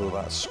right in the middle of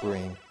that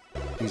screen.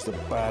 He's the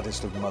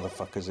baddest of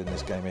motherfuckers in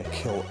this game. He'll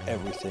kill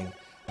everything,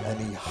 and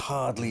he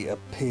hardly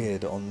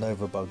appeared on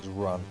Novabug's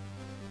run.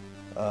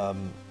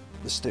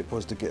 The stip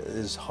was to get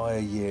as high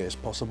a year as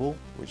possible,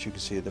 which you can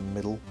see at the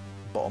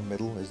bottom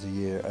middle is the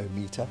year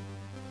O-meter.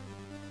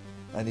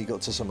 And he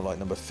got to something like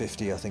number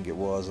 50, I think it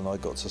was, and I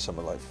got to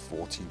something like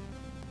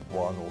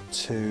 41 or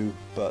 2.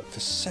 But for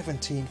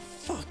 17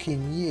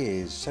 fucking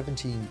years,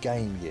 17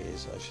 game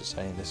years, I should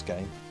say, in this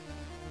game,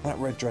 that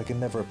red dragon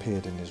never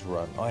appeared in his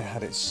run. I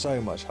had it so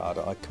much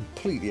harder. I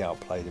completely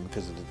outplayed him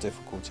because of the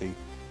difficulty,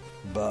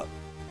 but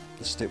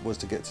the stip was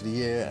to get to the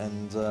year,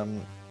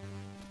 and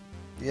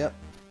yep.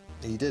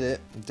 He did it.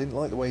 Didn't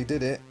like the way he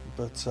did it,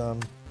 but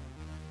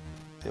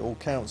it all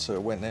counts, so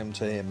it went M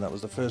to him. That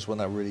was the first one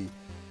that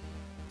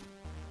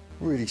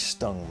really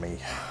stung me.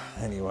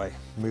 Anyway,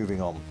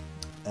 moving on.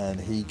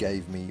 And he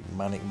gave me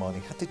Manic Miner.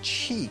 He had the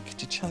cheek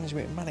to challenge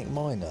me at Manic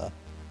Miner.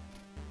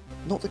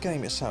 Not the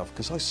game itself,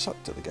 because I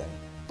sucked at the game,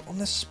 but on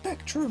the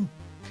Spectrum.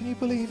 Can you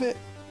believe it?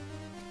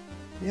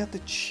 He had the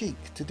cheek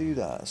to do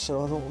that.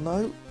 So I thought,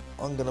 no,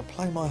 I'm going to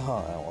play my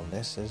heart out on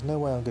this. There's no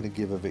way I'm going to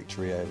give a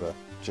victory over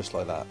just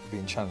like that,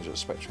 being challenged at a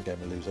Spectrum game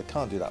and lose. I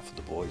can't do that for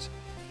the boys.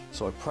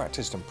 So I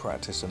practiced and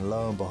practiced, and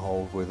lo and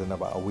behold, within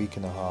about a week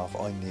and a half,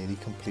 I nearly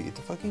completed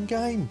the fucking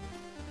game.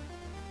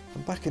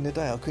 And back in the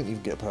day, I couldn't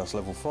even get past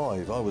level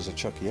 5. I was a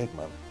Chucky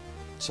Eggman.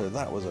 So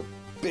that was a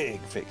big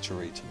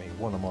victory to me,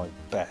 one of my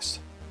best.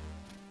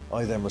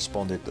 I then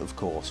responded, of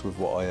course, with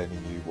what I only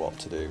knew what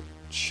to do.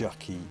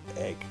 Chucky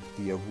Egg,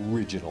 the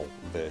original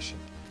version,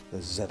 the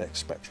ZX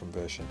Spectrum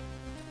version.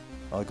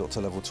 I got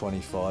to level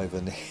 25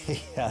 and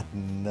he had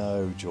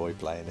no joy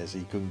playing as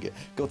he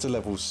got to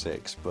level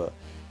 6, but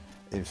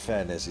in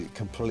fairness,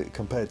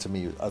 compared to me,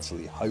 he was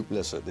utterly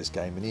hopeless at this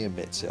game, and he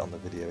admits it on the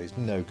video. He's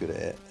no good at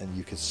it, and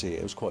you could see it.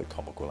 It was quite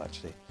comical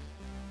actually.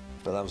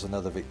 But that was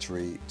another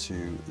victory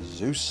to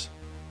Zeus.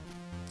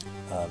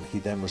 He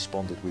then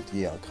responded with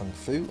Yeah Kung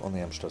Fu on the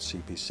Amstrad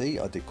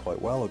CPC. I did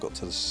quite well. I got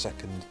to the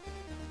second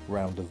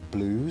round of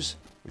Blues,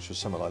 which was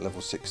something like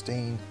level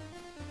 16.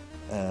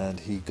 And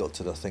he got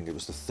to I think it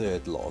was the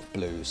third lot of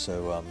Blues,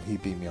 so he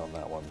beat me on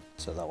that one.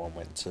 So that one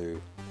went to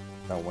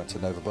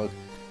Novabug.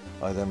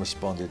 I then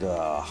responded,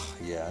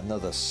 yeah,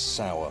 another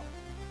sour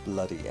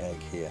bloody egg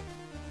here.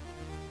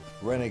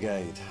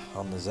 Renegade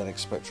on the ZX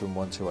Spectrum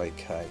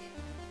 128K.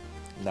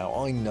 Now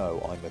I know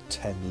I'm a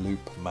 10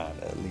 loop man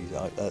at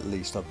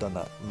least. I've done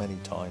that many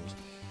times.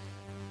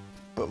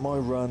 But my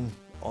run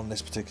on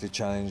this particular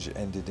challenge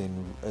ended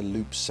in a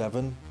loop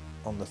 7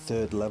 on the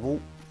 3rd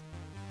level.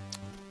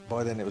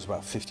 By then it was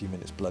about 50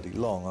 minutes bloody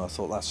long, and I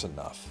thought that's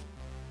enough.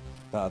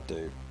 That'll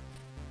do.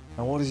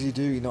 And what does he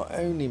do? He not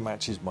only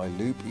matches my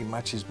loop, he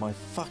matches my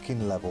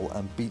fucking level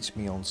and beats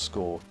me on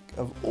score.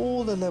 Of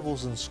all the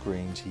levels and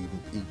screens, he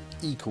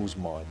equals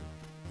mine.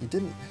 He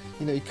didn't,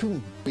 he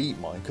couldn't beat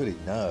mine, could he?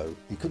 No.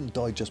 He couldn't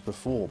die just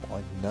before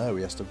mine. No,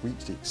 he has to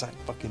reach the exact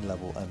fucking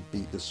level and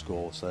beat the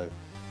score. So,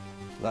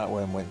 that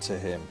one went to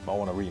him. I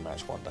want a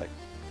rematch one day.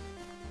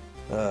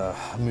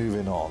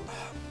 Moving on.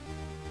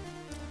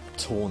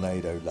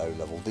 Tornado low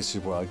level. This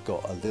is where I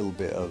got a little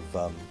bit of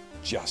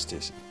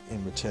justice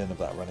in return of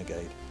that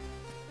Renegade.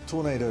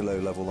 Tornado low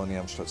level on the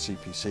Amstrad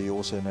CPC,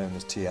 also known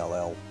as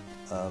TLL.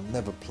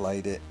 Never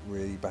played it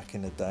really back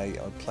in the day.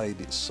 I played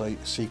its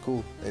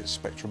sequel, its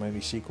Spectrum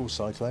only sequel,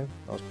 Cyclone.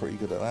 I was pretty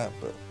good at that,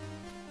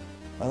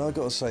 and I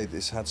got to say,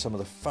 this had some of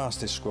the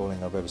fastest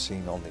scrolling I've ever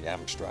seen on the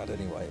Amstrad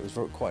anyway. It was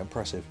quite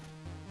impressive.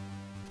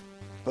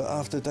 But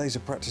after days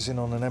of practicing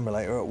on an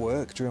emulator at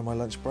work during my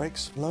lunch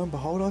breaks, lo and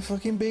behold, I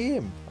fucking beat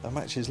him. I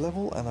matched his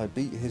level and I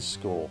beat his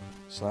score.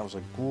 So that was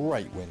a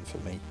great win for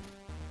me.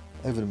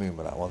 Over the moon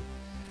with that one.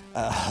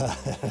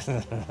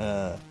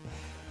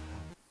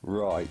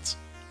 Right.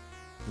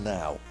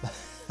 Now,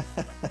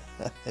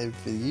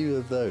 for you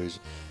of those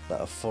that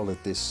have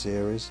followed this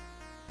series,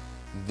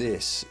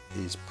 this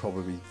is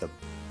probably the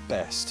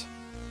best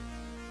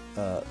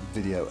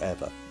video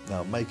ever.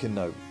 Now make a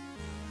note.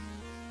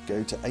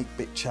 Go to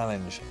 8-Bit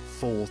Challenge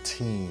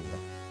 14.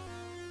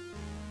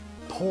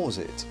 Pause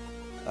it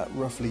at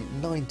roughly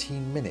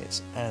 19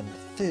 minutes and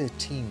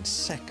 13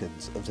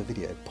 seconds of the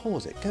video.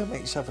 Pause it. Go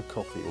make yourself a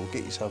coffee or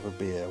get yourself a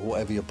beer,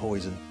 whatever your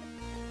poison.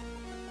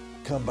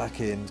 Come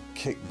back in,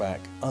 kick back,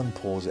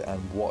 unpause it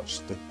and watch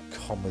the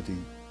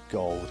comedy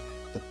gold.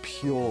 The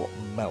pure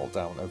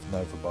meltdown of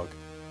Novabug.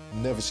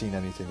 Never seen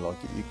anything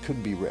like it. It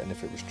couldn't be written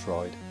if it was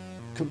tried.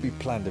 Couldn't be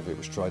planned if it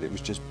was tried. It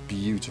was just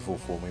beautiful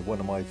for me. One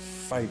of my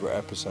favourite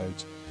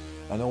episodes,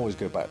 and I always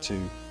go back to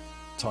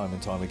time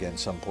and time again.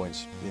 Some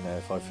points, you know,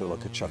 if I feel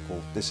like a chuckle,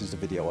 this is the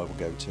video I will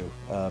go to.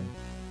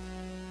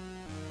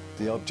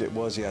 The object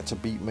was he had to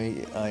beat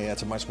me. I had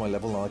to match my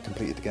level, and I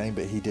completed the game,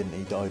 but he didn't.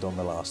 He died on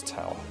the last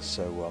tower.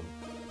 So,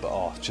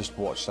 just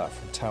watch that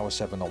from Tower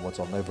 7 onwards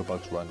on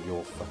Novabug's run.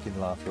 You'll fucking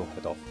laugh your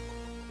head off.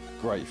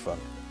 Great fun.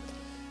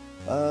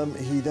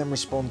 He then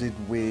responded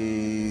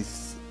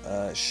with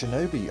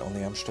Shinobi on the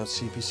Amstrad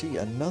CPC,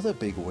 another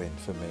big win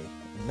for me.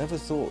 Never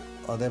thought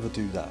I'd ever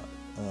do that.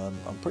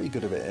 I'm pretty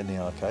good at it in the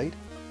arcade,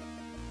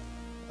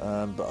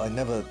 but I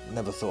never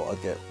thought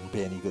I'd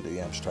be any good at the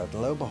Amstrad,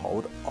 and lo and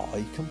behold,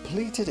 I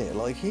completed it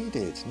like he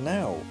did.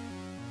 Now,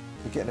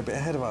 we're getting a bit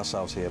ahead of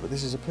ourselves here, but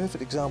this is a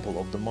perfect example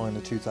of the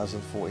minor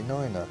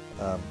 2049er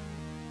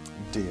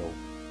deal.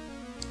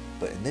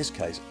 But in this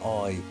case,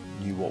 I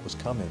knew what was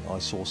coming. I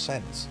saw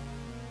sense,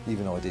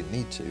 even though I didn't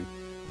need to.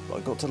 But I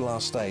got to the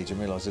last stage and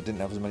realised I didn't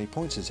have as many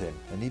points as him,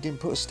 and he didn't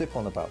put a stip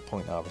on about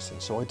point harvesting,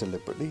 so I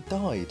deliberately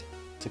died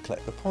to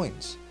collect the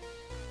points.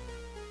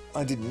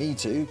 I didn't need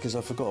to because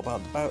I forgot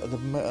about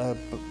the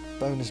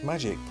bonus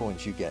magic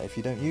points you get if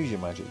you don't use your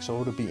magic, so I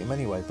would have beat him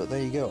anyway. But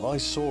there you go, I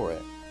saw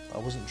it. I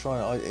wasn't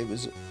trying.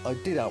 I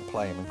did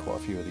outplay him in quite a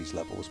few of these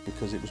levels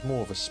because it was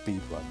more of a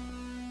speed run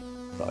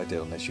that I did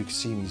on this. You could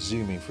see me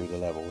zooming through the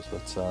levels,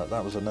 but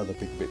that was another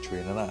big victory,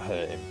 and that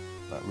hurt him.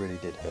 That really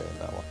did hurt him,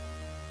 that one.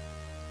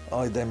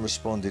 I then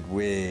responded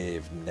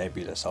with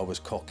Nebulous. I was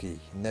cocky.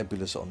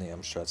 Nebulous on the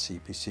Amstrad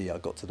CPC. I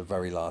got to the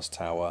very last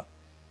tower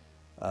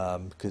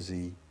because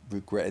he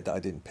regretted that I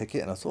didn't pick it,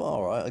 and I thought,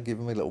 alright, I'll give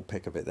him a little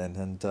pick of it then,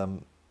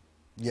 and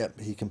yep,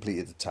 he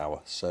completed the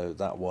tower. So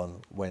that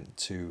one went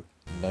to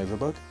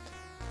Novabug,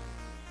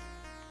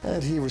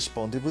 and he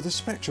responded with a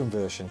Spectrum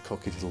version,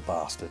 cocky little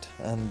bastard,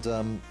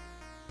 and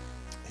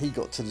he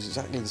got to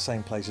exactly the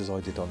same place as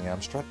I did on the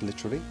Amstrad,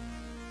 literally,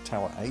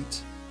 Tower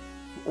 8,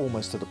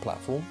 almost to the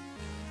platform.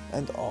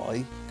 And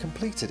I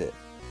completed it,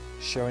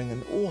 showing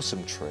an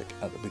awesome trick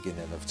at the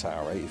beginning of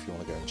Tower 8 if you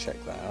want to go and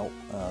check that out.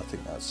 I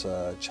think that's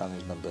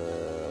challenge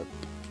number...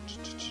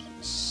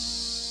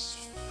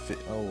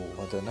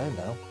 I don't know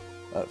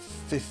now.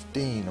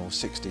 15 or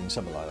 16,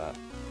 something like that.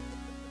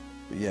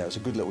 But yeah, it's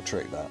a good little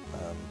trick that.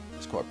 I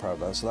was quite proud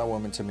of that. So that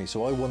one went to me.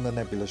 So I won the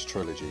Nebulous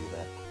trilogy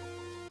there.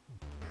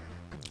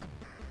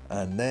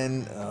 And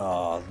then,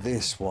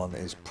 this one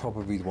is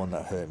probably the one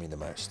that hurt me the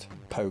most.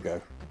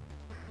 Pogo.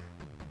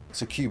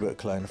 It's a Qbert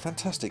clone, a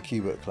fantastic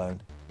Qbert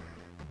clone,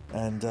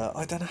 and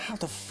I don't know how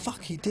the fuck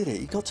he did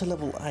it. He got to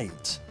level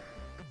 8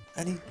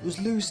 and he was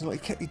losing,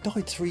 he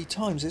died 3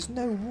 times, there's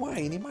no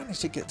way, and he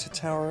managed to get to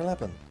Tower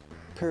 11,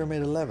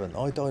 Pyramid 11.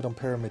 I died on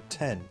Pyramid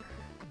 10.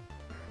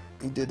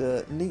 He did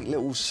a neat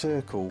little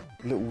circle,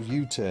 little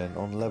U-turn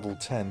on level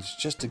 10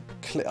 just to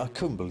click. I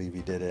couldn't believe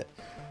he did it,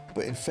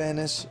 but in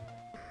fairness,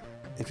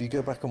 if you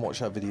go back and watch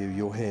that video,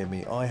 you'll hear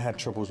me. I had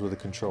troubles with the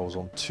controls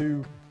on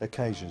 2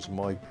 occasions.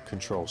 My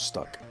controls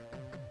stuck,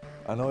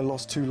 and I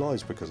lost 2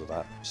 lives because of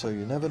that. So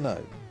you never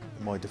know.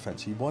 In my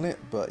defense, he won it,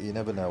 but you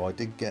never know. I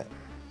did get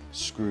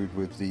screwed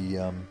with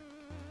the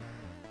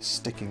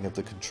sticking of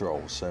the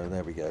controls, so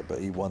there we go. But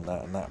he won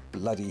that, and that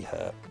bloody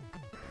hurt.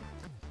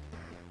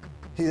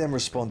 He then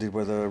responded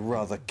with a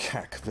rather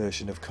cack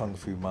version of Kung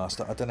Fu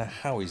Master. I don't know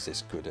how he's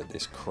this good at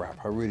this crap.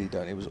 I really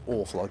don't. It was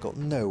awful. I got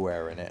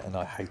nowhere in it and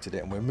I hated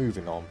it, and we're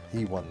moving on.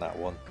 He won that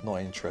one.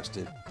 Not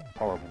interested.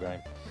 Horrible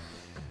game.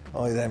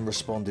 I then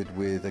responded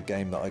with a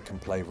game that I can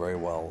play very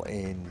well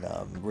in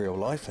real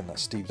life, and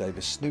that's Steve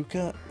Davis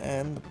Snooker,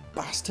 and the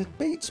bastard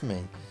beats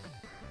me.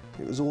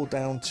 It was all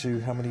down to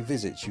how many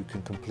visits you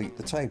can complete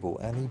the table,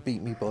 and he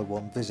beat me by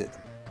 1 visit.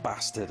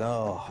 Bastard.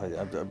 Oh,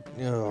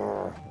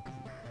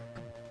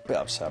 bit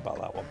upset about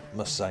that one,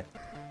 must say.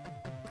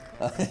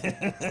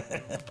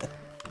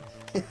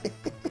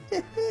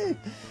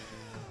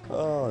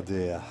 Oh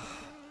dear.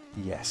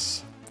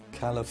 Yes,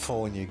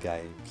 California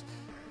Games.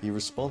 He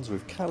responds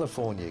with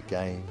California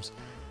Games,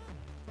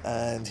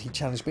 and he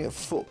challenged me at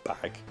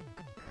footbag.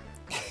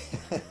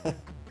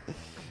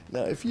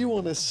 Now, if you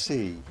want to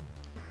see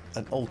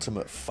an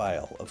ultimate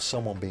fail of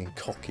someone being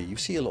cocky, you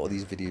see a lot of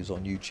these videos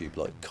on YouTube,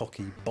 like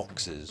cocky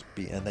boxers,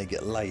 and they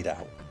get laid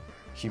out,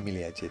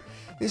 humiliated.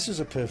 This was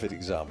a perfect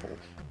example.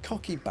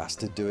 Cocky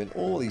bastard doing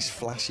all these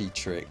flashy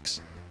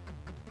tricks,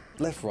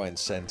 left, right and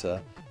centre,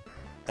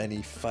 and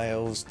he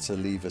fails to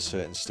leave a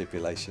certain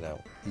stipulation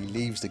out. He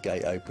leaves the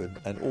gate open,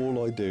 and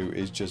all I do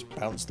is just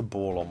bounce the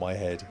ball on my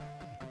head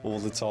all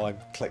the time,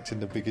 collecting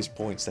the biggest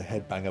points, the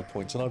headbanger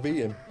points, and I beat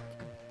him.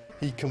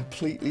 He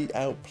completely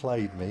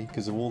outplayed me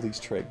because of all these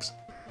tricks,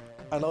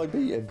 and I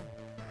beat him.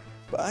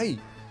 But hey,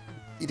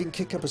 he didn't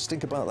kick up a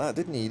stink about that,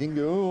 didn't he? He didn't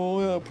go, oh,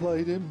 I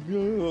outplayed him,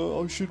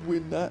 yeah, I should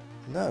win that.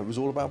 No, it was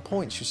all about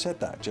points. You said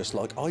that, just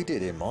like I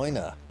did in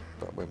Minor.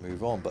 But we'll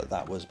move on. But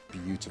that was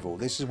beautiful.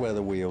 This is where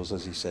the wheels,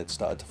 as he said,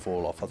 started to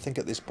fall off. I think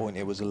at this point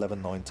it was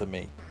 11-9 to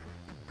me.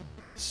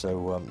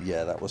 So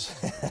yeah, that was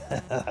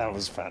that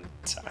was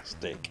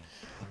fantastic.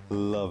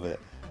 Love it.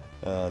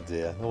 Oh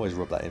dear, always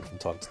rub that in from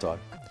time to time.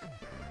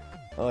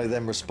 I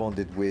then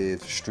responded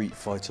with Street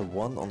Fighter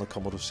 1 on the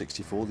Commodore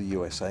 64, the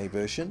USA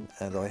version,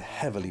 and I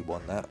heavily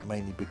won that,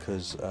 mainly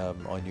because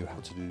I knew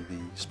how to do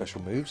the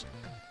special moves.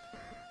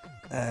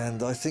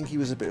 And I think he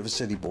was a bit of a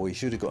silly boy. He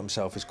should have got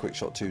himself his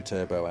Quickshot 2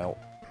 Turbo out.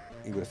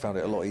 He would have found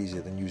it a lot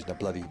easier than using a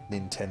bloody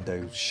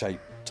Nintendo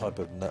shaped type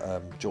of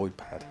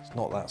joypad. It's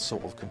not that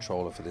sort of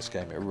controller for this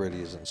game, it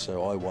really isn't.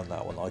 So I won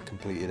that one, I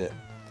completed it.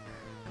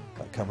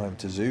 I come home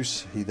to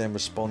Zeus. He then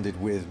responded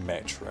with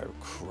Metro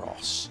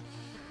Cross.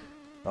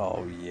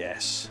 Oh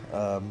yes,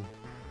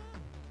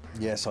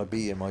 yes, I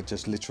beat him. I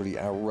just literally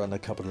outrun a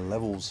couple of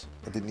levels.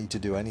 I didn't need to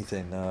do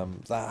anything.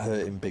 That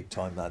hurt him big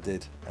time, that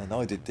did, and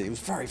I did. It was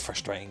a very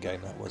frustrating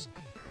game, that was.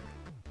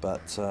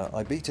 But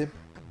I beat him,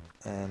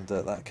 and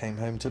that came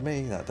home to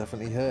me. That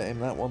definitely hurt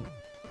him, that one.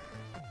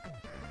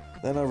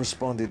 Then I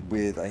responded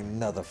with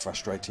another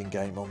frustrating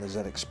game on the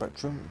ZX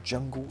Spectrum,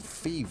 Jungle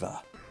Fever.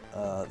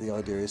 The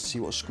idea is to see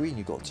what screen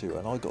you got to,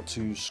 and I got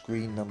to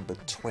screen number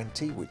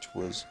 20, which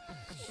was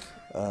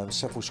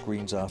several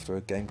screens after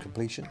a game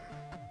completion.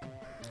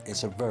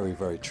 It's a very,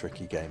 very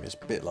tricky game. It's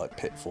a bit like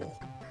Pitfall.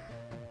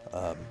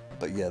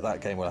 But yeah,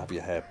 that game will have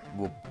your hair,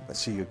 will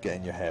see you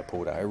getting your hair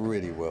pulled out. It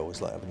really will. It's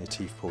like having your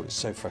teeth pulled. It's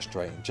so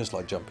frustrating, just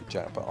like Jumpy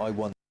Jack. But I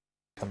won.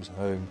 Comes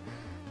home.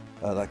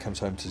 That comes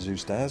home to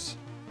Zeusdaz,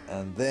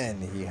 and then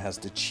he has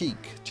the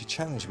cheek to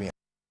challenge me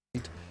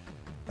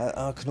at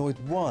Arkanoid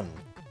II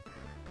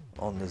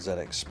on the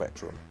ZX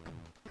Spectrum.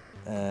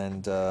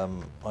 And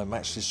I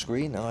matched his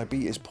screen and I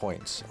beat his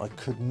points. I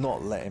could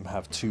not let him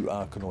have 2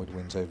 Arkanoid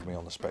wins over me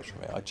on the Spectrum.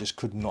 I just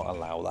could not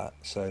allow that.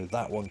 So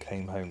that one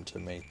came home to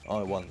me.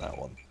 I won that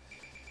one.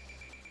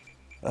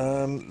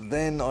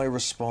 Then I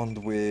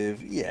respond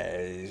with, yeah,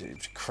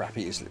 it's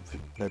crappy, it's,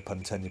 no pun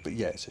intended, but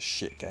yeah, it's a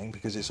shit game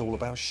because it's all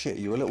about shit.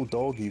 You're a little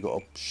dog, you got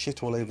to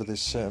shit all over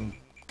this certain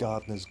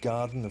gardener's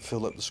garden and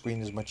fill up the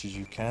screen as much as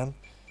you can.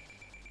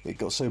 It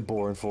got so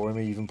boring for him,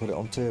 he even put it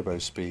on turbo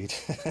speed,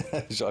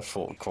 which I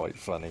thought quite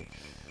funny.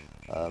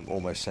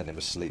 Almost sent him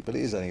asleep, but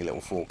it is only a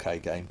little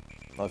 4K game.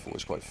 I thought it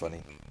was quite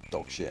funny.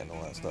 Dog shit and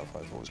all that stuff, I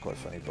thought it was quite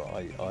funny, but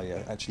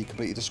I actually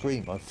completed the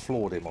screen. I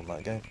floored him on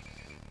that game.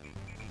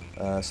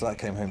 So that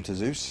came home to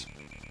Zeus.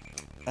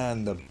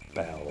 And the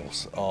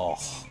bells. Oh,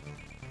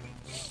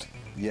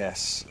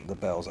 yes, the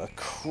bells. A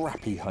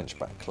crappy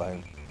Hunchback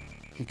clone.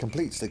 He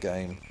completes the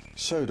game,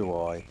 so do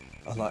I,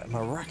 and I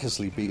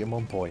miraculously beat him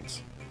on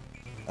points.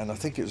 And I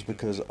think it was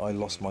because I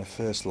lost my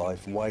first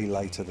life way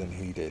later than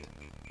he did.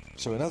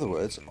 So in other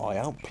words, I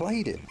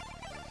outplayed him.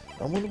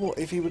 I wonder what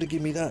if he would have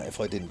given me that if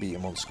I didn't beat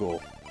him on score.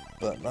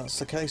 But that's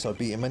the case, I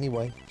beat him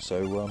anyway.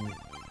 So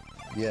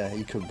yeah,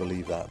 he couldn't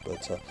believe that.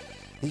 But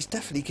he's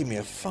definitely given me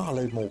a far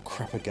load more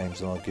crapper games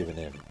than I've given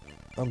him.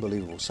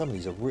 Unbelievable. Some of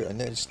these are real, and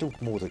there's still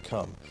more to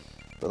come.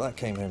 But that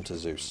came home to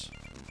Zeus.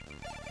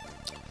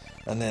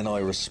 And then I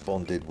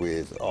responded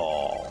with,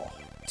 oh,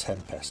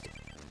 Tempest.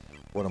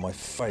 One of my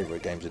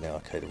favourite games in the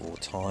arcade of all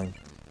time.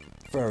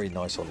 Very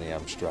nice on the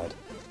Amstrad.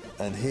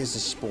 And here's the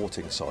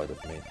sporting side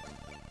of me.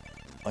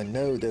 I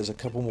know there's a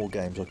couple more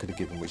games I could have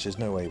given which there's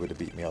no way would have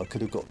beat me. I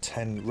could have got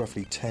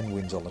roughly 10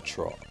 wins on the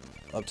trot.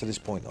 Up to this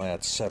point I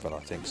had 7, I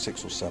think,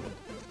 6 or 7.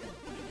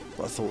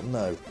 But I thought,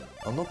 no,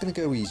 I'm not going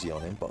to go easy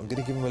on him, but I'm going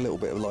to give him a little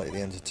bit of light at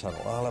the end of the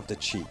tunnel. I'll have the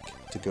cheek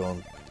to go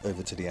on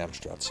over to the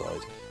Amstrad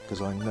side,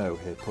 because I know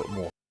he'll put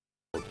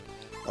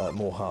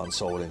more heart and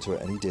soul into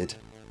it, and he did.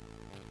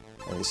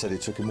 And he said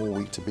it took him all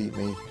week to beat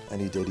me,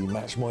 and he did. He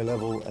matched my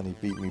level, and he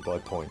beat me by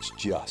points,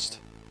 just.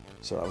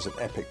 So that was an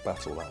epic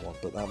battle, that one.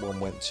 But that one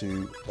went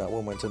to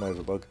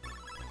Novabug.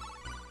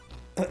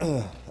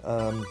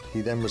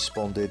 He then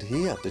responded,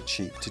 he had the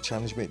cheek to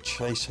challenge me at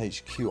Chase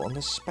HQ on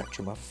the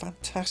Spectrum, a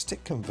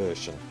fantastic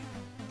conversion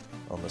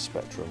on the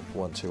Spectrum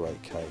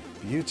 128K,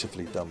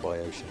 beautifully done by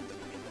Ocean.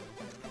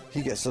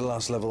 He gets the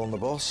last level on the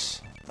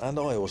boss, and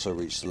I also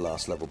reached the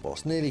last level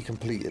boss, nearly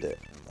completed it,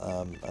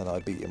 and I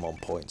beat him on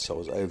points, so I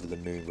was over the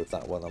moon with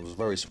that one. I was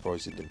very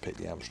surprised he didn't pick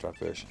the Amstrad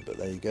version, but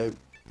there you go,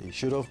 he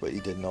should have, but he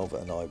didn't have,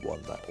 and I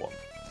won that one.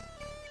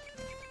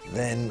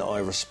 Then I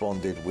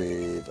responded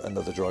with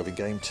another driving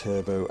game,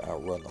 Turbo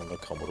Outrun on the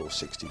Commodore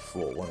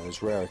 64. One of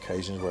those rare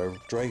occasions where a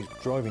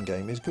driving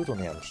game is good on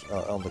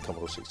the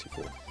Commodore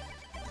 64.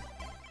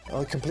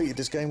 I completed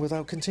this game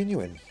without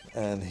continuing,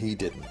 and he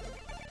didn't.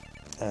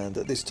 And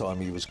at this time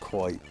he was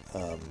quite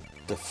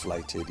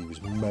deflated, he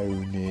was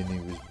moaning, he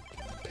was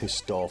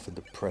pissed off and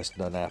depressed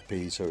and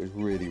unhappy, so it was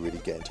really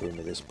getting to him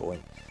at this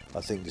point.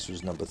 I think this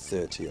was number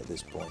 30 at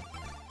this point.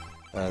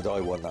 And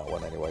I won that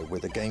one anyway,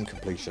 with a game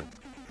completion.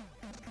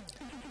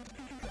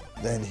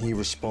 Then he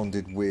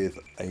responded with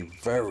a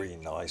very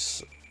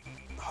nice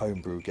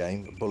homebrew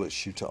game, a bullet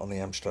shooter on the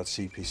Amstrad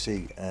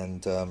CPC,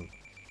 and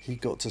he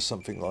got to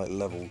something like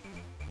level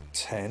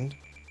 10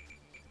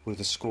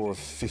 with a score of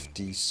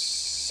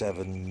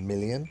 57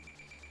 million.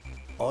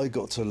 I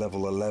got to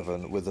level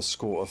 11 with a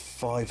score of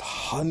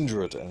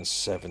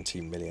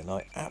 570 million.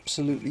 I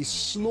absolutely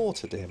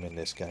slaughtered him in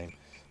this game,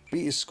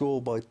 beat his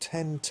score by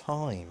 10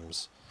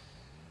 times.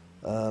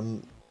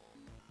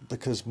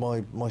 Because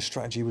my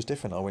strategy was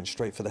different. I went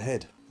straight for the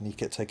head and he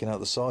kept taking out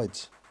the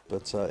sides,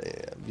 but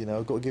you know,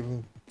 I've got to give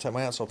him, take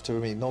my hats off to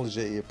him. He acknowledged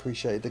it, he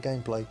appreciated the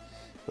gameplay,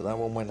 but that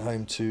one went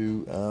home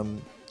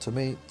to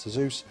me, to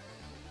Zeus.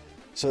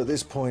 So at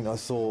this point I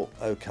thought,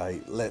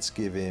 okay, let's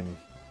give him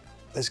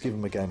a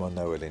game I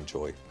know he'll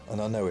enjoy,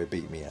 and I know he'll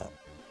beat me at.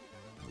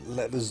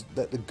 Let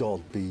the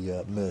god be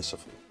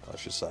merciful, I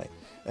should say.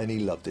 And he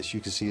loved this. You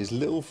can see his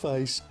little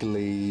face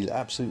glee.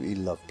 Absolutely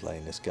loved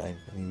playing this game,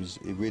 and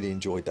he really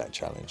enjoyed that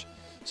challenge.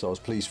 So I was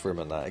pleased for him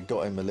on that. It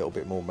got him a little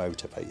bit more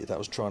motivated. That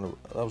was what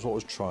I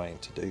was trying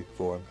to do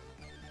for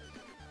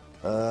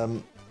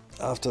him.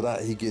 After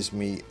that, he gives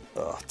me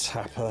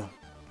Tapper.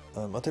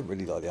 I didn't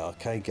really like the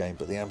arcade game,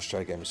 but the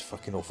Amstrad game was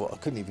fucking awful. I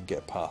couldn't even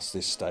get past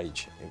this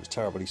stage. It was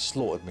terrible. He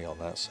slaughtered me on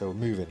that. So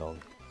moving on,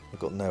 I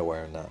got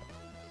nowhere in that.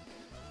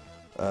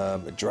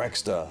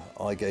 Dragster,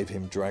 I gave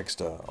him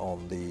Dragster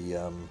on the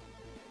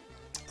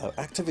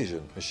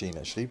Activision machine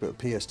actually, but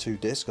PS2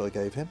 disc I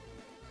gave him,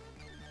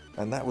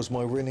 and that was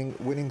my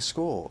winning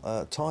score.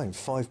 Time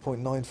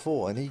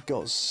 5.94, and he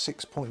got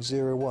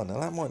 6.01.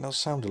 and that might not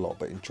sound a lot,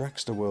 but in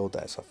Dragster world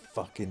that's a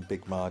fucking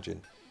big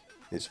margin.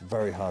 It's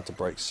very hard to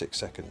break 6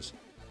 seconds,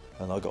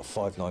 and I got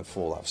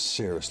 5.94. That was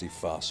seriously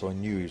fast, so I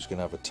knew he was going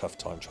to have a tough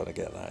time trying to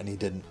get that, and he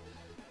didn't.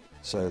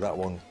 So that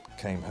one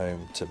came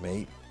home to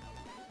me.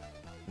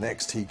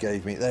 Next he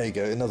gave me, there you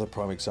go, another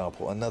prime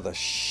example, another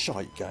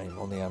shite game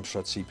on the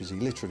Amstrad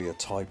CPC, literally a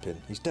type-in.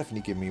 He's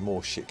definitely given me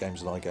more shit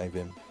games than I gave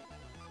him.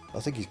 I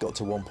think he's got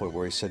to one point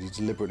where he said he's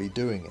deliberately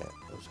doing it.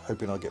 I was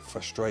hoping I'd get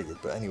frustrated,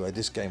 but anyway,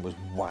 this game was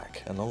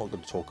whack, and I'm not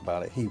going to talk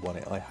about it. He won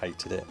it, I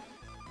hated it.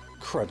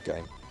 Crud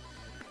game.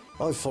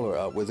 I follow it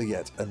up with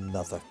yet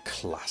another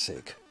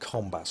classic,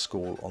 Combat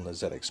School on the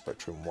ZX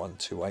Spectrum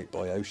 128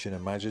 by Ocean,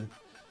 Imagine.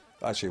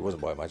 Actually, it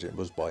wasn't by Imagine, it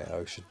was by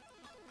Ocean.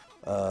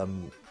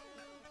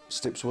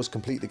 Stips was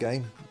complete the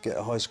game, get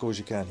a high score as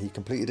you can. He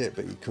completed it,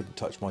 but he couldn't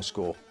touch my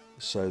score,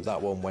 so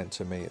that one went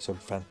to me. It's a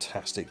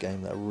fantastic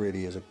game, that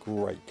really is a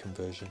great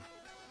conversion.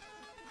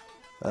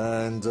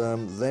 And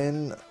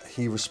then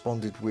he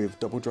responded with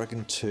Double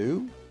Dragon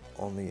 2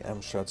 on the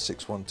Amstrad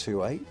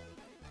 6128.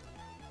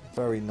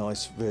 Very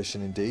nice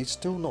version indeed,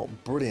 still not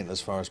brilliant as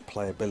far as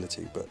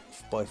playability, but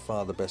by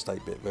far the best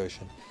 8-bit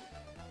version.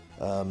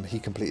 He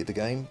completed the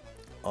game.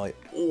 I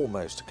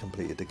almost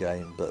completed the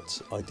game,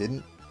 but I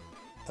didn't.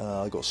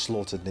 I got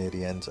slaughtered near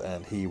the end,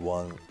 and he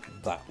won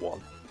that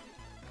one.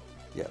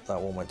 Yeah,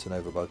 that one went to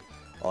Novabug.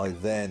 I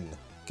then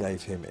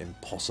gave him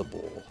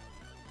Impossible,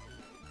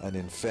 and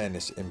in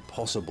fairness,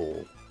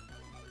 Impossible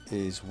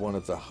is one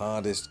of the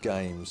hardest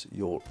games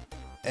you'll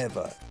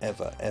ever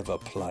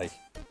play,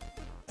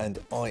 and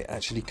I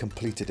actually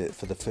completed it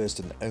for the first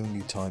and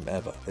only time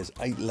ever. There's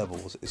 8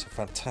 levels. It's a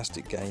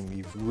fantastic game.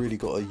 You've really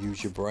got to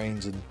use your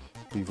brains and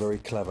be very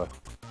clever.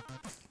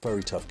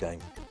 Very tough game.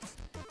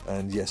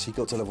 And yes, he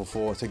got to level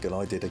 4, I think, and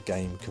I did a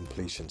game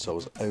completion, so I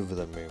was over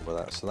the moon with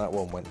that. So that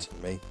one went to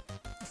me.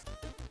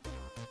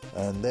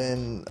 And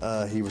then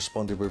he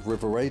responded with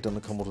River Raid on the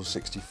Commodore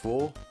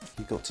 64.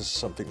 He got to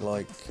something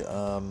like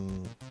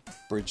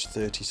Bridge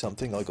 30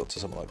 something. I got to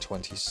something like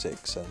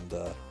 26, and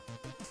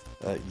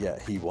yeah,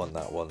 he won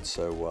that one.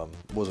 So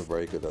wasn't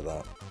very good at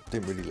that.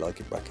 Didn't really like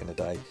it back in the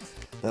day.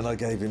 Then I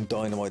gave him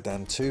Dynamite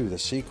Dan 2, the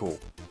sequel.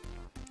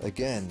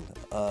 Again,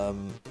 I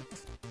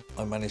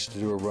managed to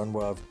do a run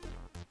where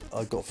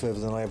I got further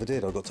than I ever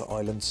did. I got to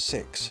Island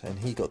 6, and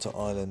he got to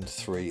Island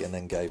 3 and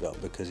then gave up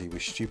because he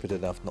was stupid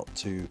enough not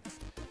to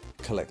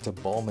collect a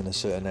bomb in a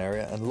certain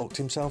area and locked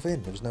himself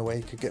in. There was no way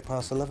he could get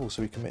past the level,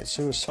 so he committed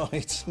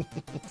suicide.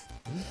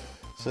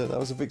 So that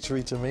was a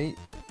victory to me.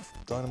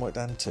 Dynamite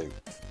Dan 2.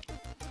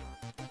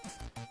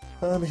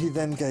 He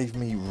then gave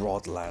me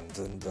Rodland,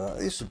 and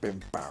this was a bit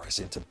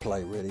embarrassing to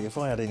play, really. If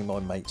I had any of my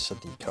mates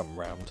suddenly come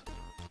round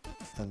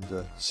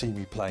and see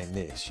me playing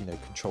this, you know,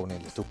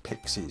 controlling little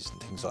pixies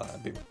and things like that,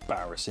 it'd be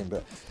embarrassing,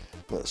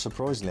 but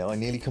surprisingly, I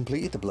nearly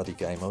completed the bloody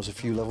game. I was a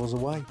few levels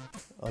away.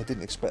 I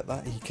didn't expect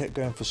that. He kept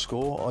going for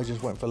score, I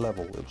just went for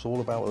level. It was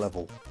all about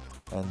level,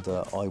 and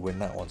I win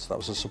that one, so that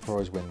was a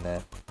surprise win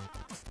there.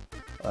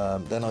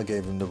 Then I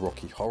gave him the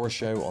Rocky Horror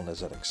Show on the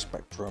ZX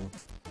Spectrum,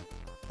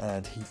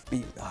 and he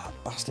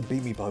bastard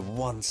beat me by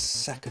 1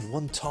 second,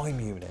 one time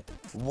unit.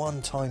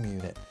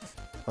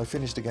 I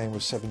finished the game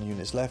with 7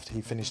 units left, he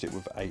finished it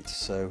with 8,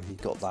 so he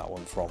got that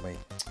one from me.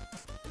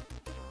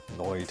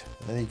 Annoyed.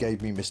 And then he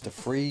gave me Mr.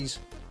 Freeze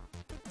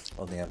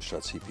on the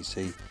Amstrad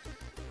CPC.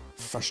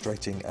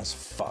 Frustrating as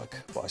fuck,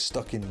 but I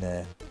stuck in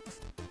there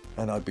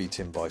and I beat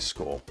him by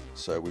score.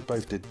 So we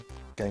both did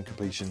game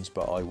completions,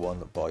 but I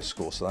won by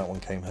score, so that one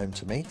came home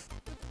to me.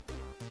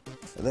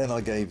 And then I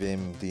gave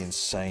him the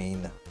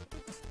insane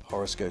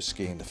Horoscope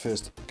Scheme, the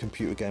first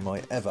computer game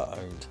I ever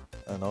owned,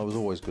 and I was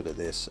always good at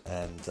this,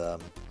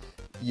 and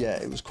yeah,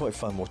 it was quite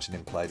fun watching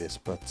him play this,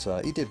 but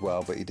he did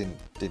well, but he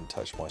didn't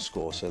touch my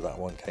score, so that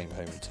one came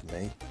home to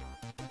me.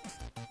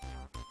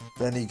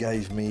 Then he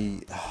gave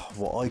me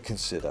what I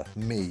consider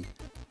the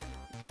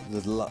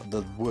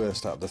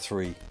worst out of the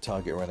 3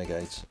 Target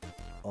Renegades.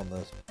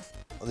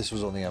 This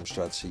was on the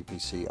Amstrad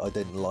CPC. I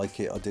didn't like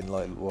it. I didn't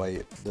like the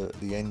way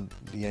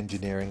the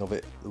engineering of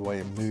it, the way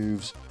it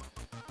moves,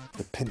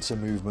 the pincer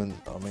movement.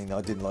 I mean,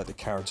 I didn't like the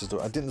characters.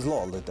 There's a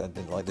lot of it I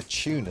didn't like. The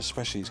tune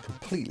especially is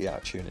completely out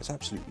of tune. It's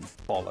absolutely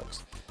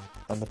bollocks.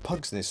 And the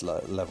pugs in this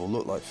level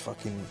look like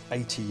fucking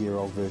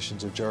 80-year-old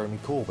versions of Jeremy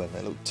Corbyn.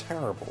 They look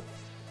terrible.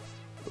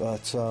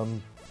 But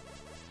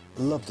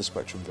love the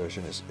Spectrum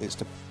version. It's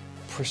the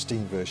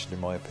pristine version in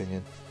my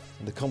opinion.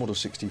 And the Commodore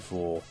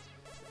 64,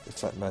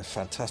 it's a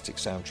fantastic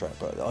soundtrack,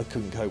 but I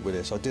couldn't cope with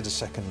this. I did a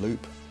second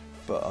loop,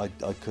 but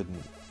I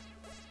couldn't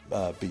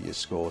beat his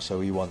score, so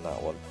he won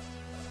that one.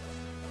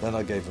 Then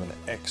I gave him an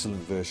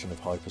excellent version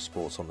of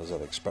Hypersports on the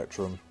ZX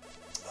Spectrum,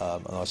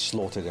 and I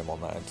slaughtered him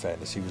on that, in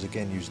fairness. He was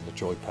again using the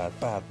joypad,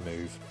 bad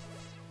move,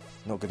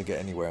 not going to get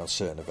anywhere on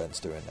certain events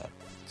doing that.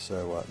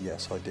 So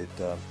yes, I did,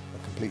 I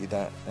completed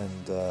that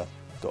and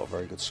got a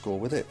very good score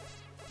with it.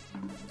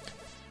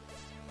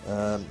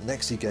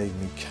 Next he gave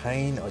me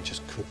Kane. I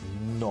just could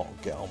not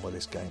get on with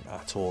this game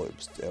at all.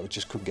 I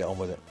just couldn't get on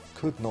with it.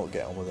 Could not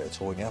get on with it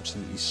at all. He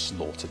absolutely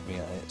slaughtered me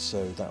at it.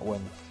 So that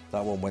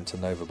one went to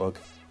Novabug.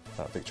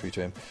 That victory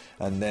to him.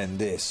 And then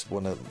this,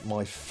 one of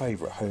my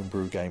favourite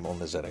homebrew game on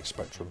the ZX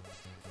Spectrum,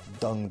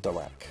 Dung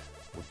Darak.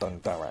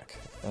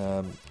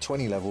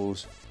 20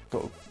 levels.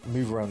 Got to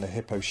move around the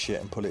hippo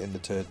shit and put it in the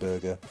turd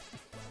burger.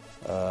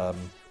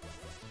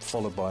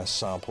 Followed by a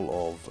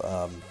sample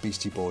of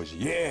Beastie Boys,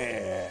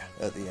 yeah,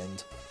 at the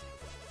end.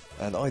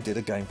 And I did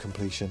a game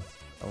completion.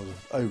 I was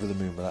over the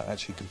moon when I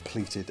actually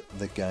completed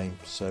the game.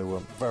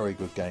 So very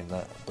good game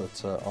that,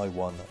 but I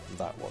won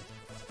that one.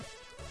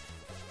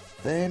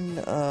 Then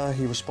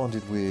he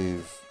responded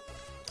with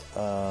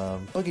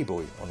Buggy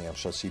Boy on the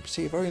Amstrad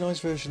CPC, a very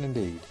nice version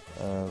indeed.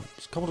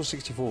 Commodore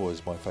 64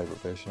 is my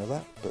favourite version of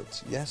that,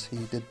 but yes, he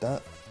did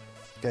that.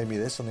 Gave me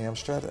this on the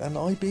Amstrad, and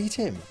I beat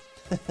him.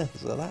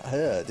 So that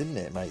hurt, didn't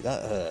it, mate?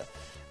 That hurt.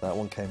 That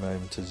one came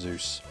home to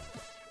Zeus.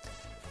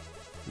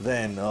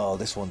 Then, oh,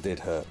 this one did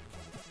hurt.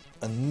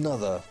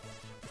 Another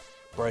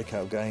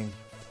breakout game,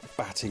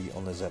 Batty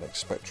on the ZX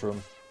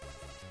Spectrum.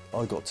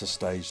 I got to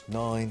stage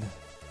 9.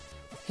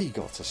 He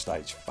got to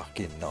stage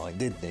fucking 9,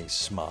 didn't he?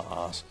 Smart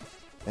ass.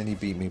 And he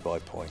beat me by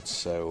points,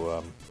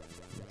 so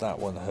that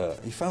one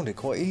hurt. He found it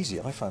quite easy.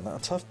 I found that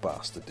a tough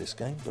bastard, this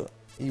game, but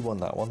he won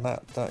that one.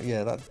 That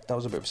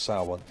was a bit of a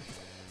sour one.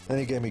 Then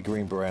he gave me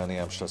Green Beret on the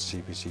Amstrad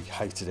CPC.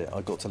 Hated it.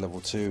 I got to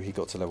level 2, he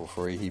got to level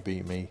 3, he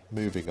beat me.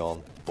 Moving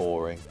on.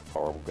 Boring.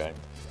 Horrible game.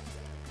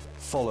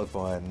 Followed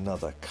by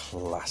another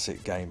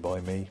classic game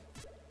by me.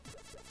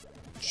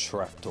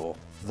 Trapdoor.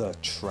 The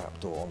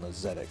Trapdoor on the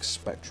ZX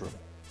Spectrum.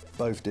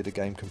 Both did a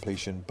game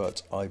completion,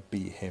 but I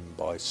beat him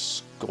by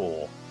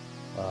score.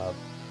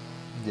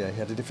 Yeah, he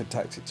had a different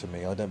tactic to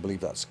me. I don't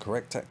believe that's the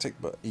correct tactic,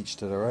 but each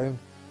to their own.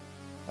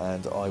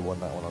 And I won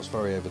that one. I was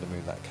very over the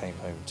moon. That came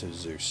home to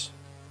Zeus.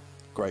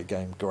 Great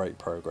game, great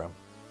program.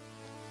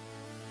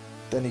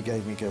 Then he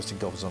gave me Ghost and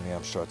Goblins on the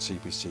Amstrad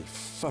CPC.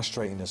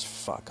 Frustrating as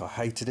fuck. I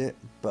hated it,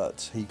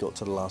 but he got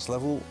to the last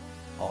level.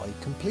 I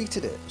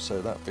completed it.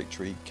 So that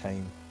victory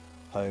came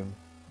home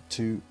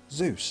to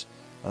Zeus.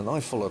 And I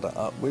followed that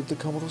up with the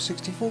Commodore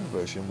 64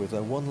 version with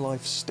a 1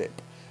 life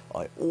stip.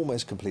 I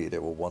almost completed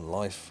it with 1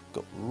 life,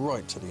 got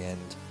right to the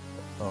end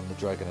on the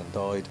dragon and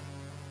died.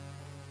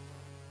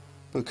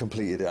 But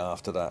completed it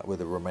after that with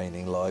the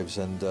remaining lives,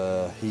 and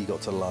he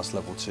got to the last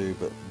level 2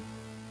 but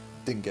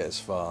didn't get as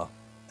far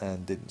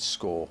and didn't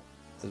score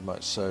as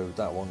much, so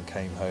that one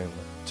came home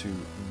to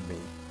me.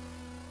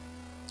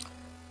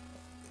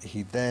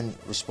 He then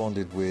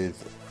responded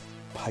with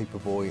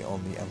Paperboy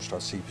on the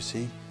Amstrad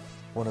CPC,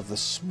 one of the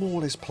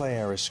smallest play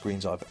area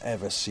screens I've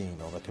ever seen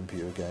on a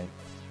computer game.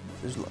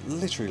 It was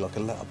literally like a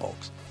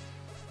letterbox.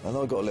 And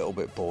I got a little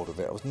bit bored of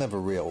it. I was never a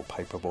real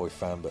Paperboy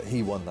fan, but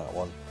he won that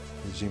one.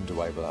 He zoomed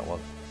away with that one.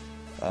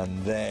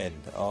 And then,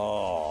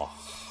 oh,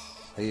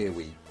 here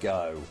we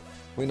go.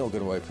 We're not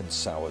going to open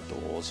sour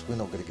doors. We're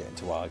not going to get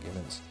into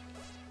arguments.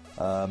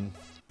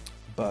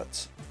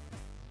 But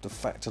the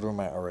fact of the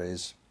matter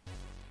is,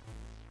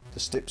 the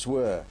steps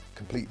were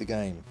complete the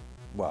game.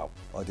 Well,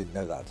 I didn't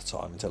know that at the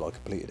time until I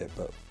completed it,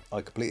 but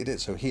I completed it,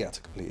 so he had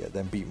to complete it,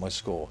 then beat my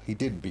score. He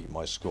didn't beat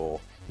my score.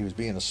 He was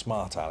being a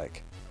smart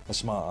aleck, a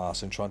smart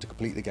ass, and trying to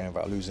complete the game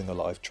without losing a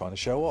life, trying to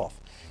show off.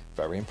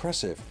 Very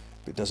impressive,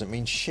 but it doesn't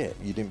mean shit.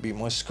 You didn't beat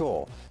my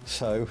score.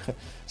 So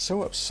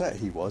upset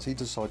he was, he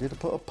decided to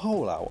put a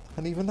poll out,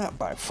 and even that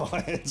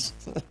backfired.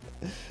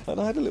 And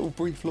I had a little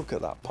brief look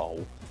at that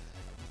poll,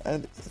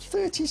 and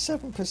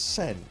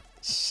 37%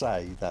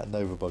 say that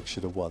Novabug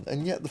should have won.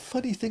 And yet the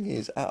funny thing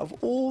is, out of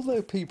all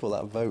the people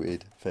that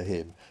voted for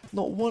him,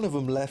 not one of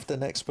them left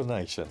an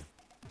explanation,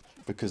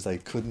 because they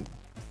couldn't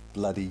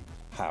bloody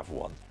have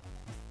one.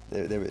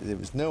 There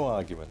was no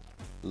argument.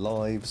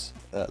 Lives,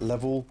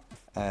 level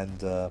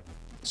and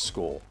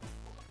score.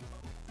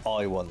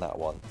 I won that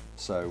one,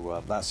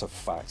 so that's a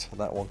fact.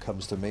 That one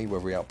comes to me,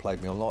 whether he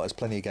outplayed me or not. There's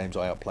plenty of games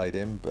I outplayed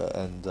him,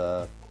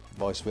 and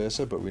vice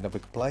versa, but we never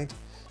complained.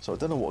 So I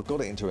don't know what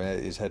got it into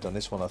his head on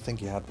this one. I think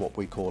he had what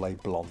we call a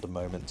blonde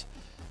moment.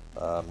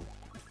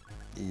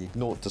 He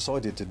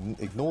decided to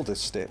ignore the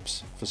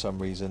steps for some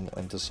reason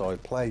and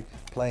decide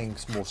playing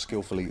more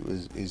skillfully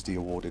is the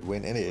awarded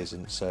win, and it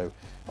isn't. So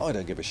I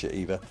don't give a shit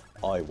either.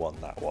 I won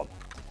that one.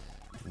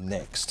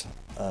 Next,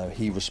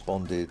 he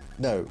responded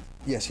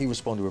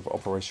with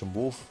Operation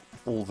Wolf.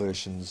 All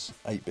versions,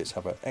 8-bits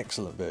have an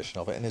excellent version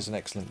of it, and it's an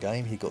excellent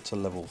game. He got to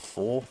level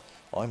 4.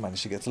 I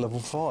managed to get to level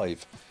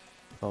 5.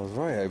 I was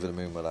very over the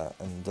moon with that,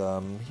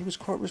 and he was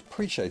quite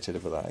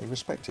appreciative of that. He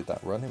respected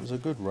that run. It was a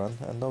good run,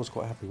 and I was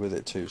quite happy with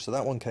it too. So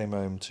that one came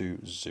home to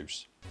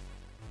Zeus.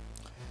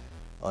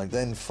 I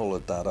then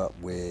followed that up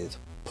with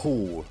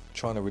Paul,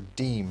 trying to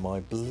redeem my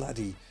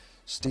bloody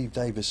Steve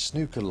Davis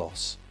snooker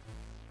loss.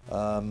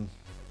 But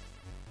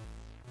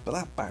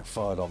that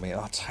backfired on me.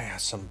 I'll tell you,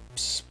 some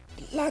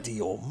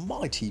bloody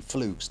almighty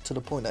flukes, to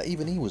the point that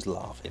even he was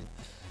laughing.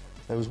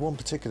 There was one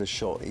particular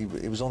shot,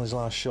 it was on his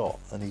last shot,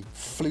 and he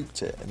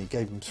fluked it, and he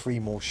gave him 3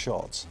 more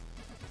shots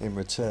in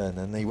return,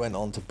 and he went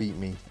on to beat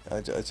me.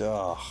 It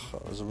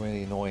was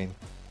really annoying.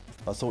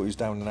 I thought he was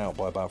down and out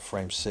by about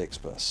frame 6,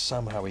 but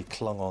somehow he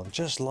clung on,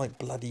 just like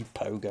bloody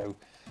Pogo.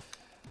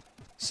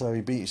 So he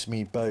beats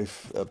me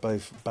both at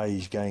both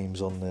beige games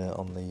on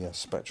the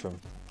spectrum,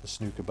 the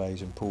snooker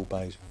beige and pool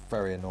beige.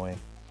 Very annoying.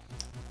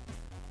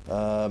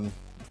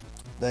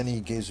 Then he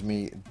gives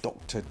me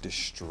Dr.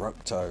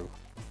 Destructo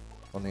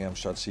on the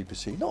Amstrad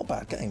CPC. Not a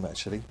bad game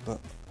actually, but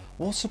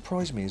what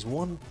surprised me is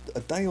a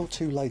day or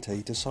two later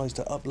he decides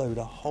to upload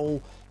a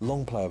whole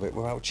long play of it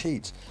without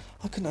cheats.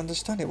 I couldn't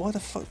understand it. Why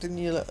the fuck didn't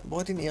he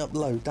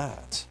upload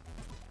that?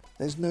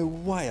 There's no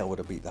way I would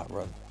have beat that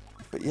run.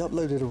 But he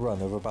uploaded a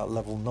run of about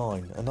level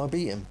 9 and I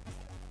beat him.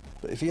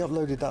 But if he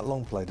uploaded that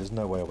long play, there's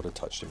no way I would have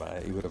touched him at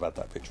it. He would have had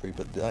that victory,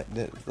 but that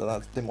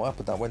didn't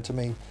happen. That went to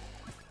me.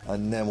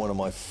 And then one of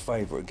my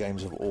favourite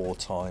games of all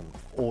time,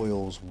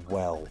 Oil's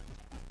Well,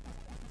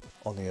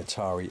 on the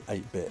Atari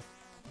 8-bit,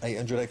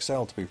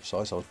 800XL to be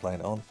precise. I was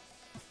playing it on,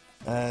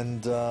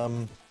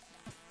 and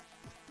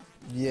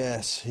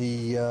yes,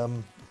 he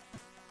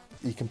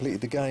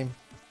completed the game,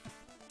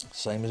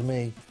 same as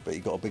me, but he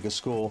got a bigger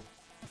score.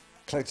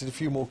 Collected a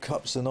few more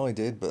cups than I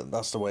did, but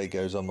that's the way it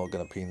goes. I'm not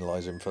going to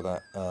penalise him for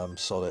that.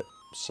 Sod it.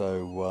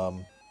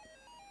 So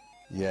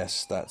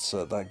yes,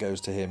 that goes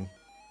to him.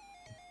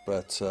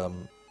 But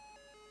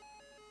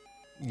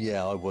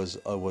yeah, I was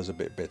a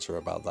bit bitter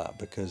about that,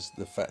 because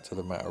the fact of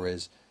the matter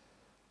is,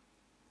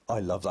 I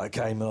love that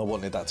game and I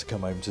wanted that to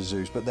come home to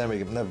Zeus. But there we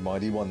go, never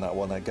mind, he won that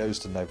one. That goes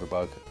to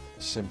Novabug.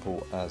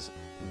 Simple as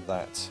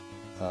that.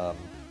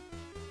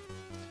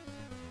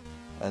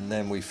 And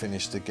then we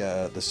finished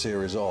the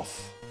series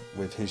off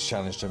with his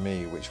challenge to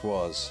me, which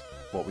was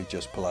what we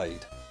just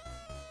played.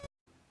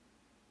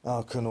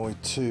 Arkanoid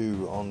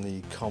II on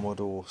the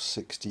Commodore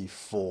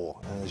 64,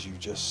 and as you've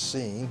just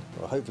seen,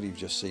 or hopefully you've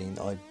just seen,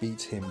 I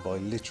beat him by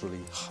literally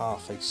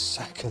half a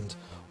second,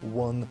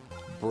 1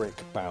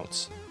 brick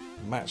bounce.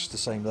 Matched the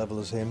same level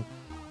as him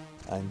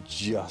and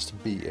just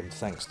beat him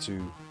thanks to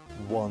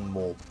 1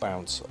 more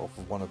bounce off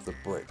of one of the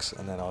bricks,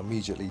 and then I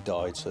immediately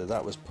died. So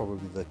that was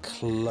probably the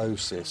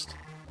closest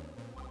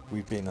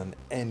we've been on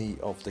any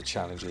of the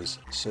challenges.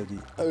 So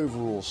the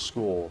overall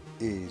score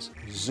is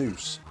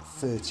Zeus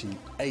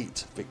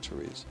 38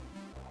 victories,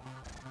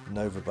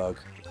 Novabug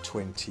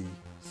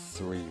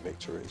 23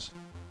 victories.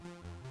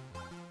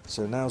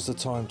 So now's the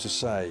time to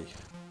say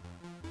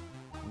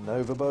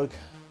Novabug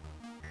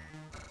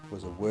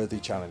was a worthy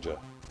challenger.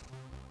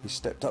 He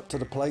stepped up to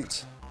the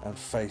plate and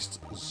faced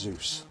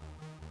Zeus.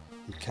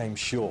 He came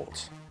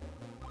short.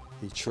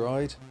 He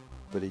tried,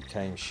 but he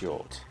came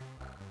short.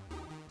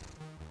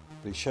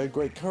 But he showed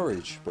great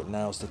courage, but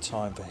now's the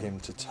time for him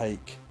to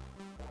take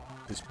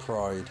his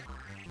pride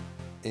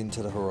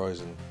into the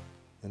horizon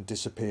and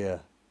disappear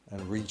and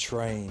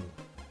retrain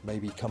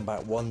maybe come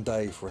back one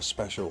day for a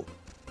special,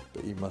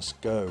 but he must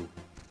go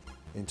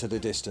into the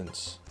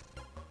distance.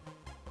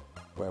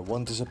 Where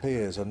one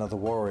disappears, another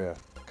warrior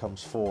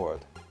comes forward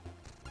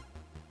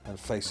and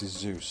faces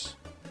Zeus.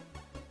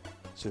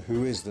 So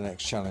who is the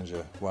next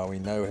challenger? Well, we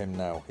know him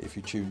now. If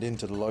you tuned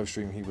into the live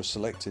stream, he was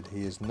selected.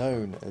 He is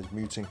known as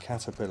Mutant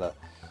Caterpillar.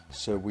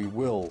 So we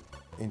will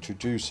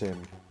introduce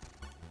him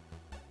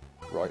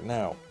right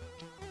now.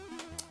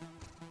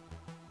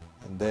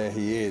 And there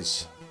he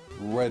is,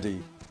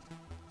 ready.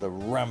 The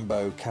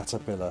Rambo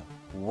Caterpillar,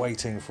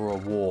 waiting for a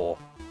war.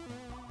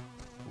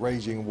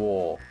 Raging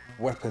war,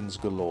 weapons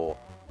galore.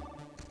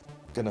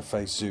 Gonna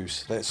face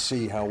Zeus. Let's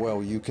see how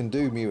well you can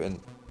do,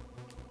 Mutant.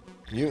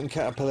 Mutant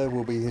Caterpillar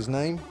will be his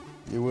name.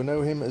 You will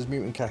know him as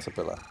Mutant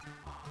Caterpillar.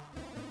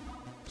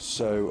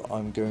 So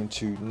I'm going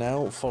to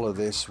now follow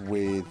this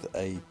with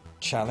a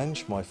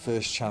challenge, my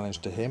first challenge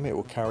to him. It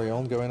will carry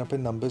on going up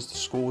in numbers. The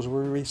scores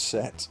will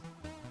reset,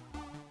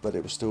 but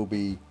it will still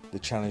be the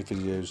challenge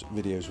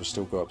videos will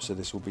still go up. So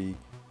this will be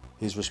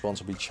his response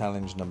will be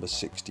challenge number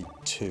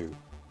 62.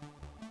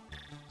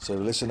 So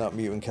listen up,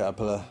 Mutant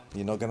Caterpillar.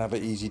 You're not going to have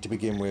it easy to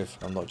begin with.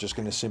 I'm not just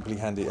going to simply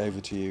hand it over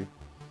to you.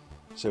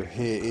 So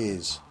here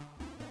is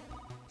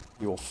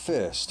your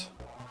first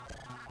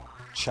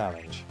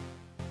challenge.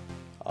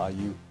 Are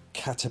you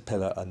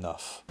caterpillar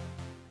enough,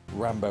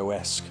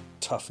 Rambo-esque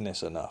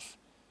toughness enough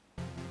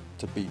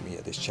to beat me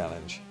at this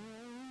challenge?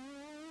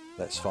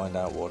 Let's find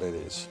out what it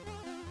is.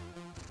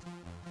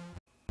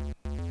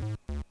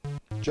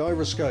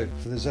 Gyroscope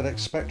for the ZX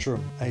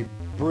Spectrum, a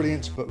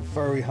brilliant but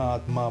very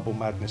hard Marble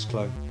Madness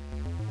clone.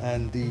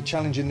 And the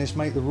challenge in this,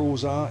 mate, the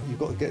rules are you've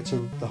got to get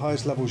to the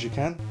highest levels you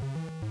can,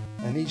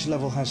 and each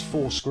level has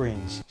 4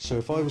 screens. So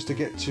if I was to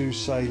get to,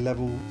 say,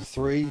 level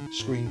 3,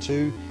 screen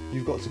 2,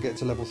 you've got to get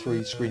to level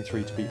 3, screen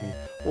 3 to beat me,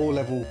 or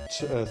level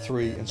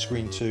 3 and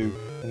screen 2,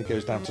 and it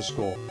goes down to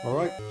score.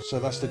 Alright, so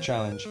that's the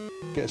challenge.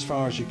 Get as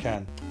far as you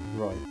can.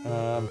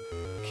 Right,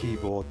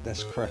 keyboard,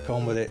 let's crack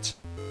on with it.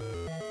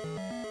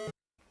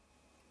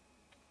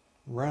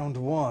 Round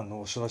 1,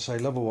 or should I say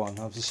level 1.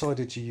 I've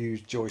decided to use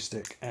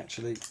joystick,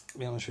 actually, to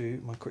be honest with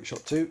you. My Quick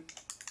Shot 2.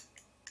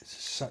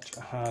 It's such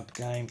a hard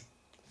game.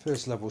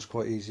 First level's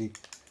quite easy.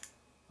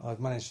 I've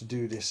managed to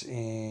do this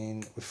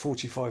with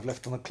 45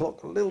 left on the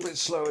clock. A little bit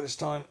slower this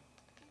time.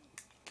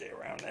 Get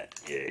around that.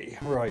 Yay.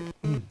 Right.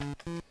 And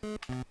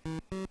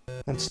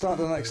to start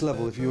the next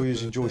level, if you're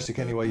using joystick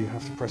anyway, you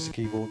have to press the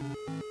keyboard.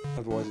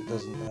 Otherwise it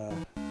doesn't,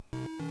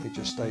 it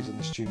just stays on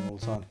this tune all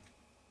the time.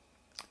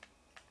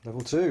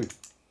 Level 2.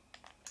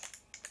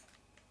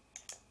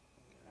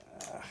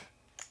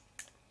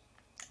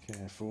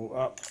 Careful,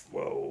 up,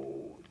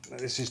 whoa, now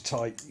this is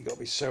tight, you've got to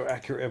be so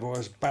accurate,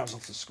 otherwise bounce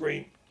off the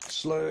screen.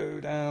 Slow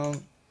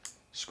down.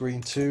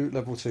 Screen 2,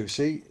 level 2,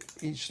 see,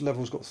 each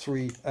level's got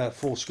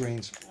 4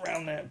 screens,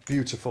 around there,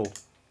 beautiful.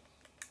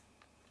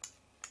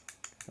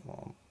 Come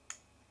on,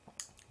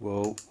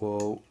 whoa,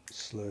 whoa,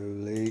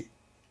 slowly,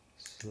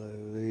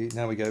 slowly,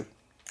 now we go,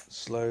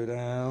 slow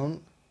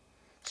down,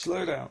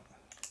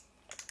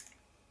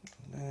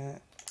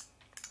 there.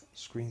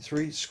 Screen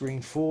 3,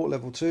 screen 4,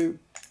 level 2.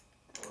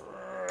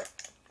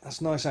 That's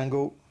a nice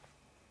angle.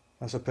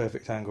 That's a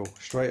perfect angle.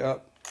 Straight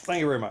up. Thank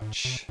you very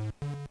much.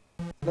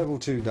 Level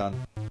 2 done.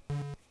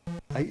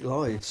 8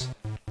 lives.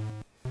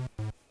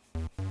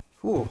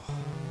 Whew.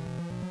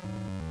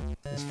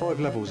 There's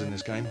 5 levels in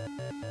this game.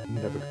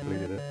 Never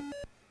completed it.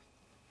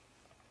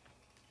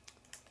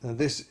 Now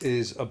this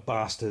is a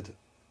bastard.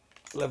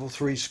 Level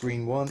 3,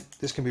 screen 1.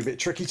 This can be a bit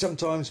tricky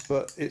sometimes,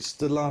 but it's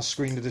the last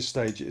screen of this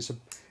stage.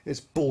 It's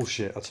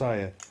bullshit, I tell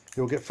you.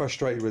 You'll get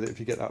frustrated with it if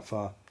you get that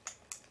far.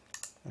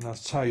 And I'll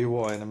tell you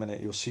why in a minute.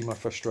 You'll see my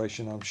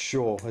frustration, I'm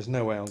sure. There's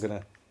no way I'm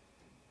gonna...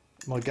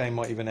 My game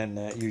might even end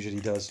there. It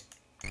usually does.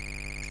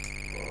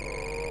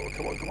 Oh,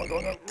 come on, come on, come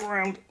on.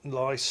 Round.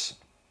 Nice.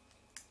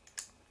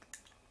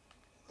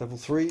 Level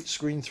 3,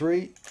 screen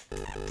 3.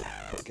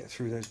 Got to get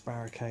through those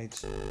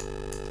barricades.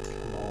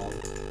 Come on.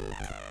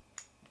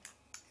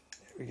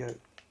 There we go.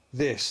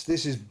 This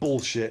is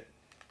bullshit.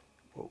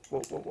 Whoa,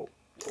 whoa, whoa, whoa,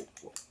 whoa,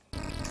 whoa.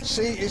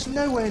 See, it's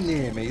nowhere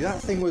near me. That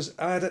thing was...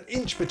 I had an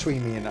inch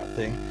between me and that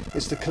thing.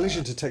 It's the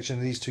collision detection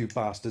of these two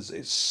bastards.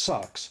 It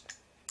sucks.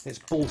 It's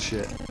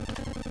bullshit.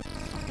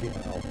 Fucking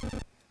hell.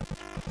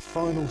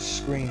 Final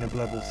screen of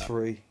level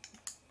 3.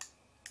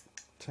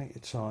 Take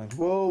your time.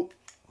 Whoa!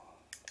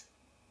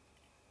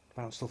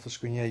 Bounced off the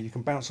screen. Yeah, you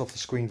can bounce off the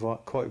screen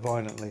quite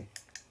violently.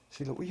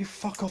 See, look, will you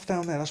fuck off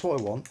down there? That's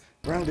what I want.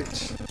 Round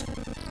it.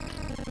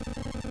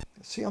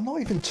 See, I'm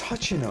not even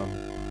touching them.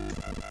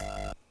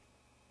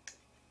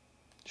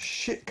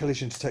 Shit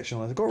collision detection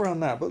lines. I got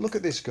around that, but look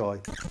at this guy.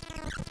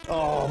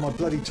 Oh, my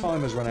bloody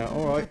timer's run out.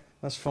 Alright,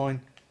 that's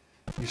fine.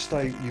 You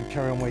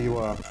carry on where you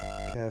are.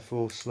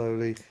 Careful,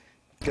 slowly.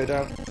 Go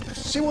down.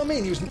 See what I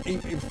mean?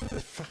 For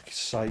fuck's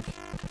sake.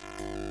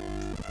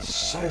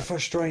 So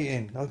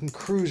frustrating. I can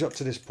cruise up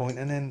to this point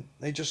and then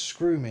they just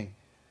screw me.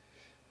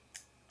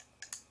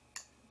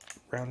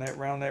 Round there,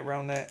 round there,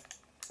 round there.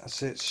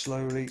 That's it,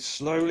 slowly,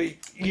 slowly.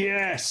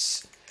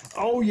 Yes!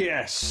 Oh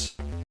yes!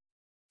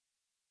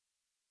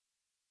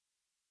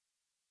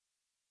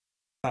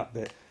 that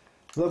bit.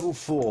 Level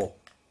 4.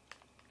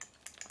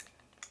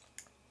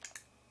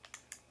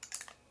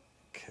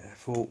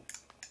 Careful.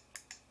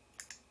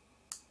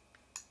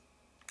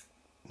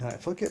 Now,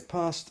 if I get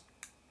past,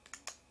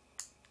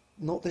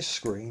 not this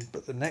screen,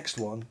 but the next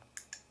one,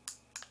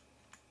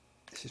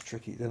 this is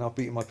tricky, then I've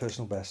beaten my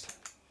personal best.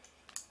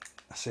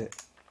 That's it.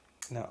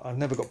 Now, I've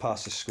never got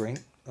past this screen.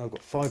 I've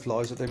got 5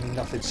 lives, that don't mean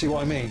nothing. See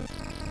what I mean?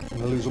 I'm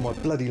going to lose all my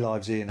bloody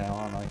lives here now,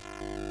 aren't I?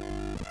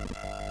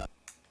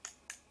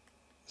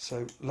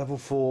 So, level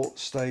 4,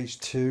 stage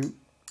 2.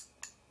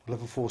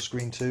 Level 4,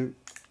 screen 2.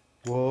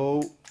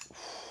 Whoa.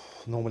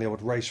 Normally I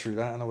would race through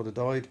that and I would have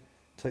died.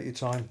 Take your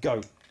time.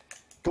 Go.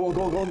 Go on,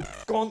 go on, go on,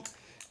 go on.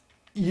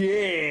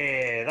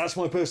 Yeah, that's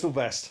my personal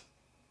best.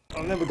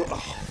 I've never got,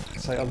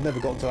 I've never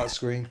got to that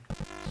screen.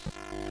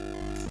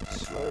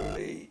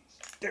 Slowly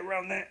get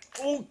around there.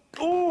 Oh,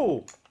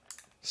 oh,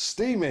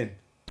 steaming.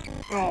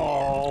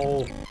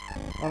 Oh,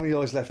 how many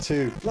eyes left?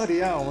 2. Bloody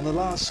hell, I'm on the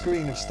last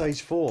screen of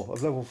stage 4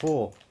 of level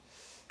 4.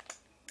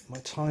 My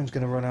time's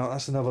going to run out.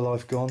 That's another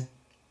life gone.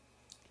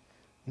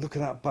 Look at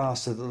that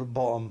bastard at the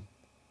bottom.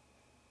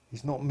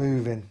 He's not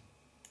moving.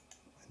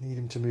 I need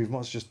him to move.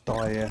 Might just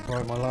die here.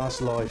 Right, my last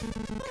life.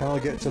 Can I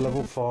get to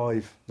level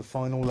 5? The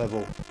final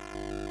level.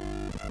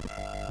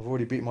 I've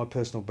already beaten my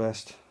personal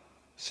best.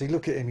 See,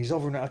 look at him. He's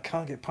hovering. I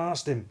can't get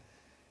past him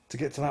to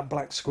get to that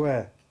black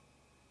square.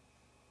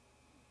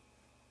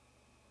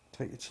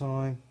 Take your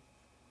time.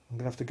 I'm going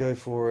to have to go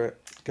for it.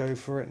 Go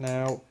for it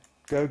now.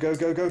 Go, go,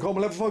 go, go. Come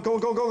on, level 5. Go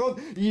on, go on, go on, go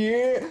on.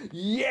 Yeah!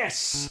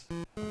 Yes!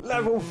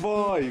 Level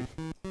 5.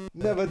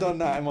 Never done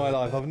that in my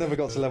life. I've never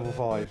got to level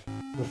 5.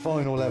 The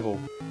final level.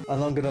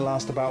 And I'm going to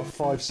last about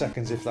 5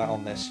 seconds, if that,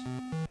 on this.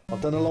 I've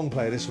done a long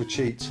play of this with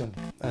cheats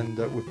and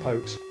with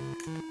pokes.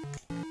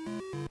 You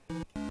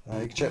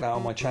can check that out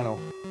on my channel.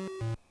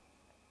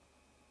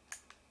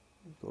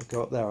 Got to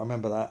go up there. I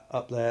remember that.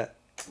 Up there.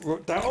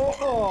 Down.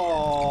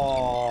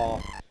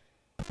 Oh!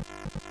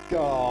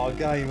 God,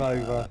 game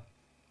over.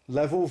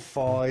 Level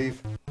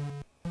 5.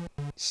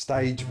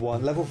 Stage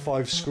 1. Level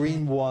 5,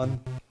 screen 1.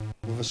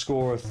 With a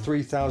score of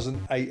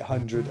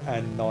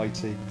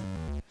 3,890.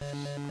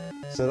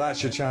 So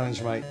that's your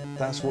challenge, mate.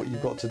 That's what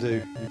you've got to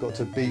do. You've got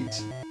to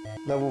beat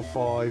level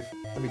 5.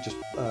 Let me just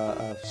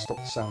stop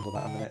the sound on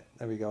that a minute.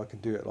 There we go. I can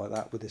do it like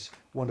that with this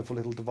wonderful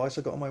little device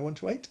I got on my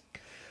 128.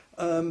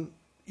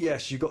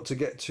 Yes, you've got to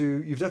get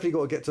to... You've definitely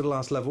got to get to the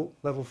last level,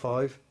 level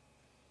 5.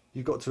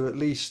 You've got to at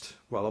least...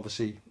 Well,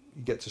 obviously,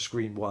 you get to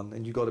screen 1,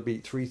 and you've got to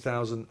beat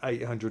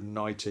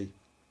 3,890.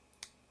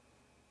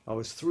 I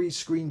was 3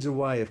 screens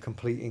away of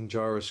completing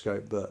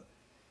Gyroscope, but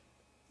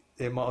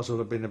it might as well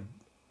have been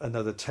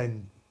another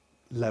 10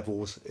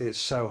 levels. It's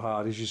so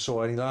hard, as you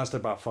saw. It only lasted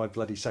about 5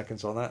 bloody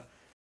seconds on that.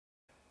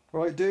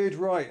 Right, dude,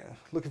 right.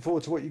 Looking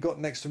forward to what you got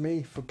next for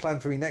me,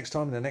 planned for me next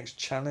time, in the next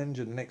challenge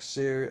and the next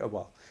series. Oh,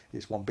 well,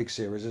 it's one big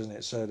series, isn't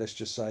it? So let's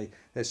just say,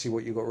 let's see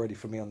what you got ready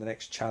for me on the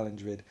next challenge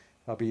vid.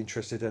 I'll be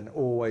interested and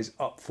always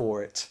up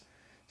for it.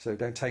 So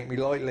don't take me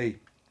lightly.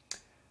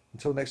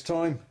 Until next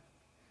time,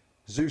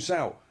 Zeus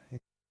out.